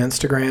podcast on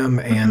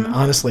Instagram, and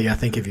honestly, I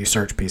think if you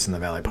search Peace in the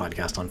Valley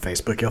podcast on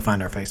Facebook, you'll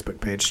find our Facebook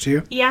page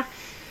too. Yeah.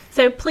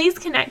 So please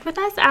connect with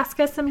us, ask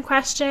us some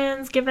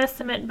questions, give us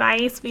some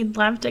advice. We'd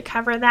love to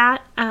cover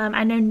that.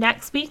 I know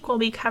next week we'll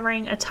be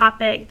covering a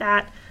topic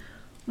that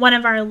one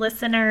of our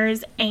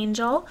listeners,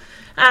 Angel,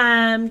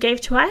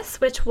 gave to us,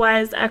 which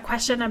was a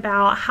question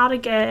about how to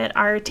get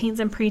our teens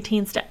and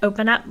preteens to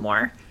open up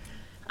more.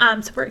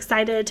 So we're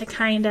excited to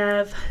kind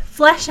of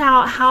flesh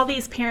out how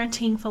these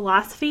parenting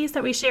philosophies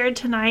that we shared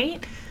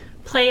tonight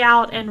play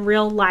out in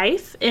real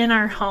life in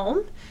our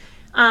home,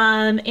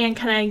 and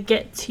kind of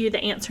get to the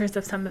answers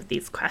of some of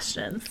these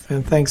questions.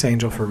 And thanks,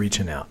 Angel, for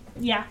reaching out.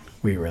 Yeah.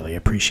 We really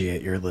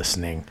appreciate your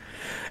listening.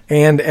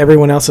 And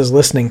everyone else is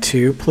listening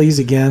too. Please,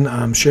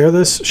 again, share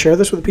this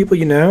with the people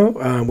you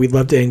know. We'd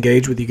love to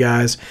engage with you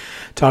guys,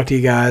 talk to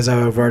you guys.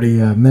 I've already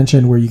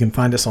mentioned where you can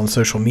find us on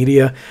social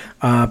media.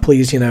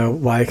 Please,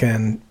 like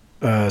and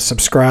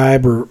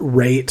subscribe or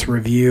rate,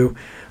 review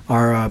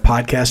our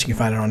podcast. You can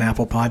find it on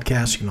Apple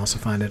Podcasts. You can also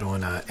find it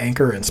on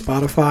Anchor and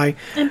Spotify.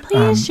 And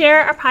please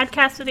share our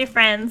podcast with your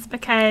friends,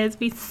 because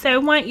we so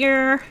want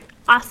your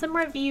awesome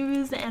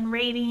reviews and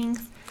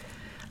ratings.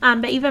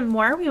 But even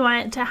more, we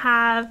want to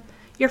have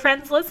your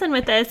friends listen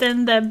with us,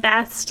 and the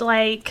best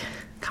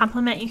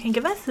compliment you can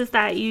give us is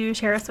that you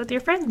share us with your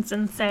friends.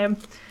 And so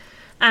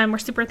we're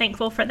super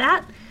thankful for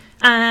that.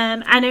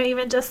 I know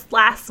even just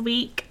last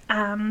week,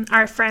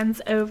 our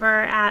friends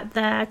over at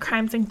the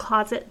Crimes and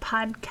Closet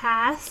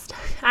podcast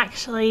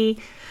actually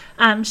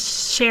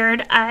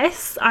shared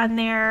us on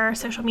their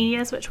social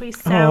medias, which we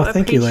so appreciated.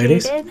 Thank you,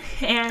 ladies.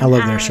 And I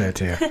love their show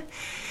too.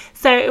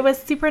 So it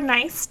was super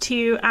nice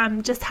to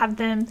just have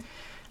them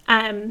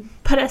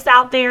put us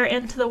out there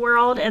into the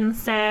world. And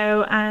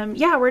so,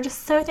 we're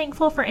just so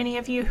thankful for any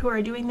of you who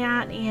are doing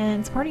that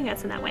and supporting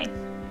us in that way.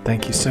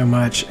 Thank you so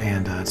much.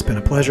 And it's been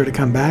a pleasure to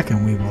come back,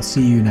 and we will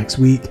see you next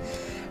week.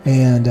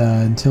 And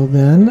until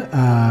then,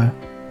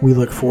 we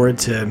look forward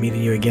to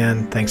meeting you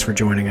again. Thanks for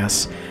joining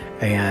us.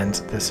 And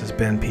this has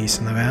been Peace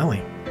in the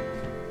Valley.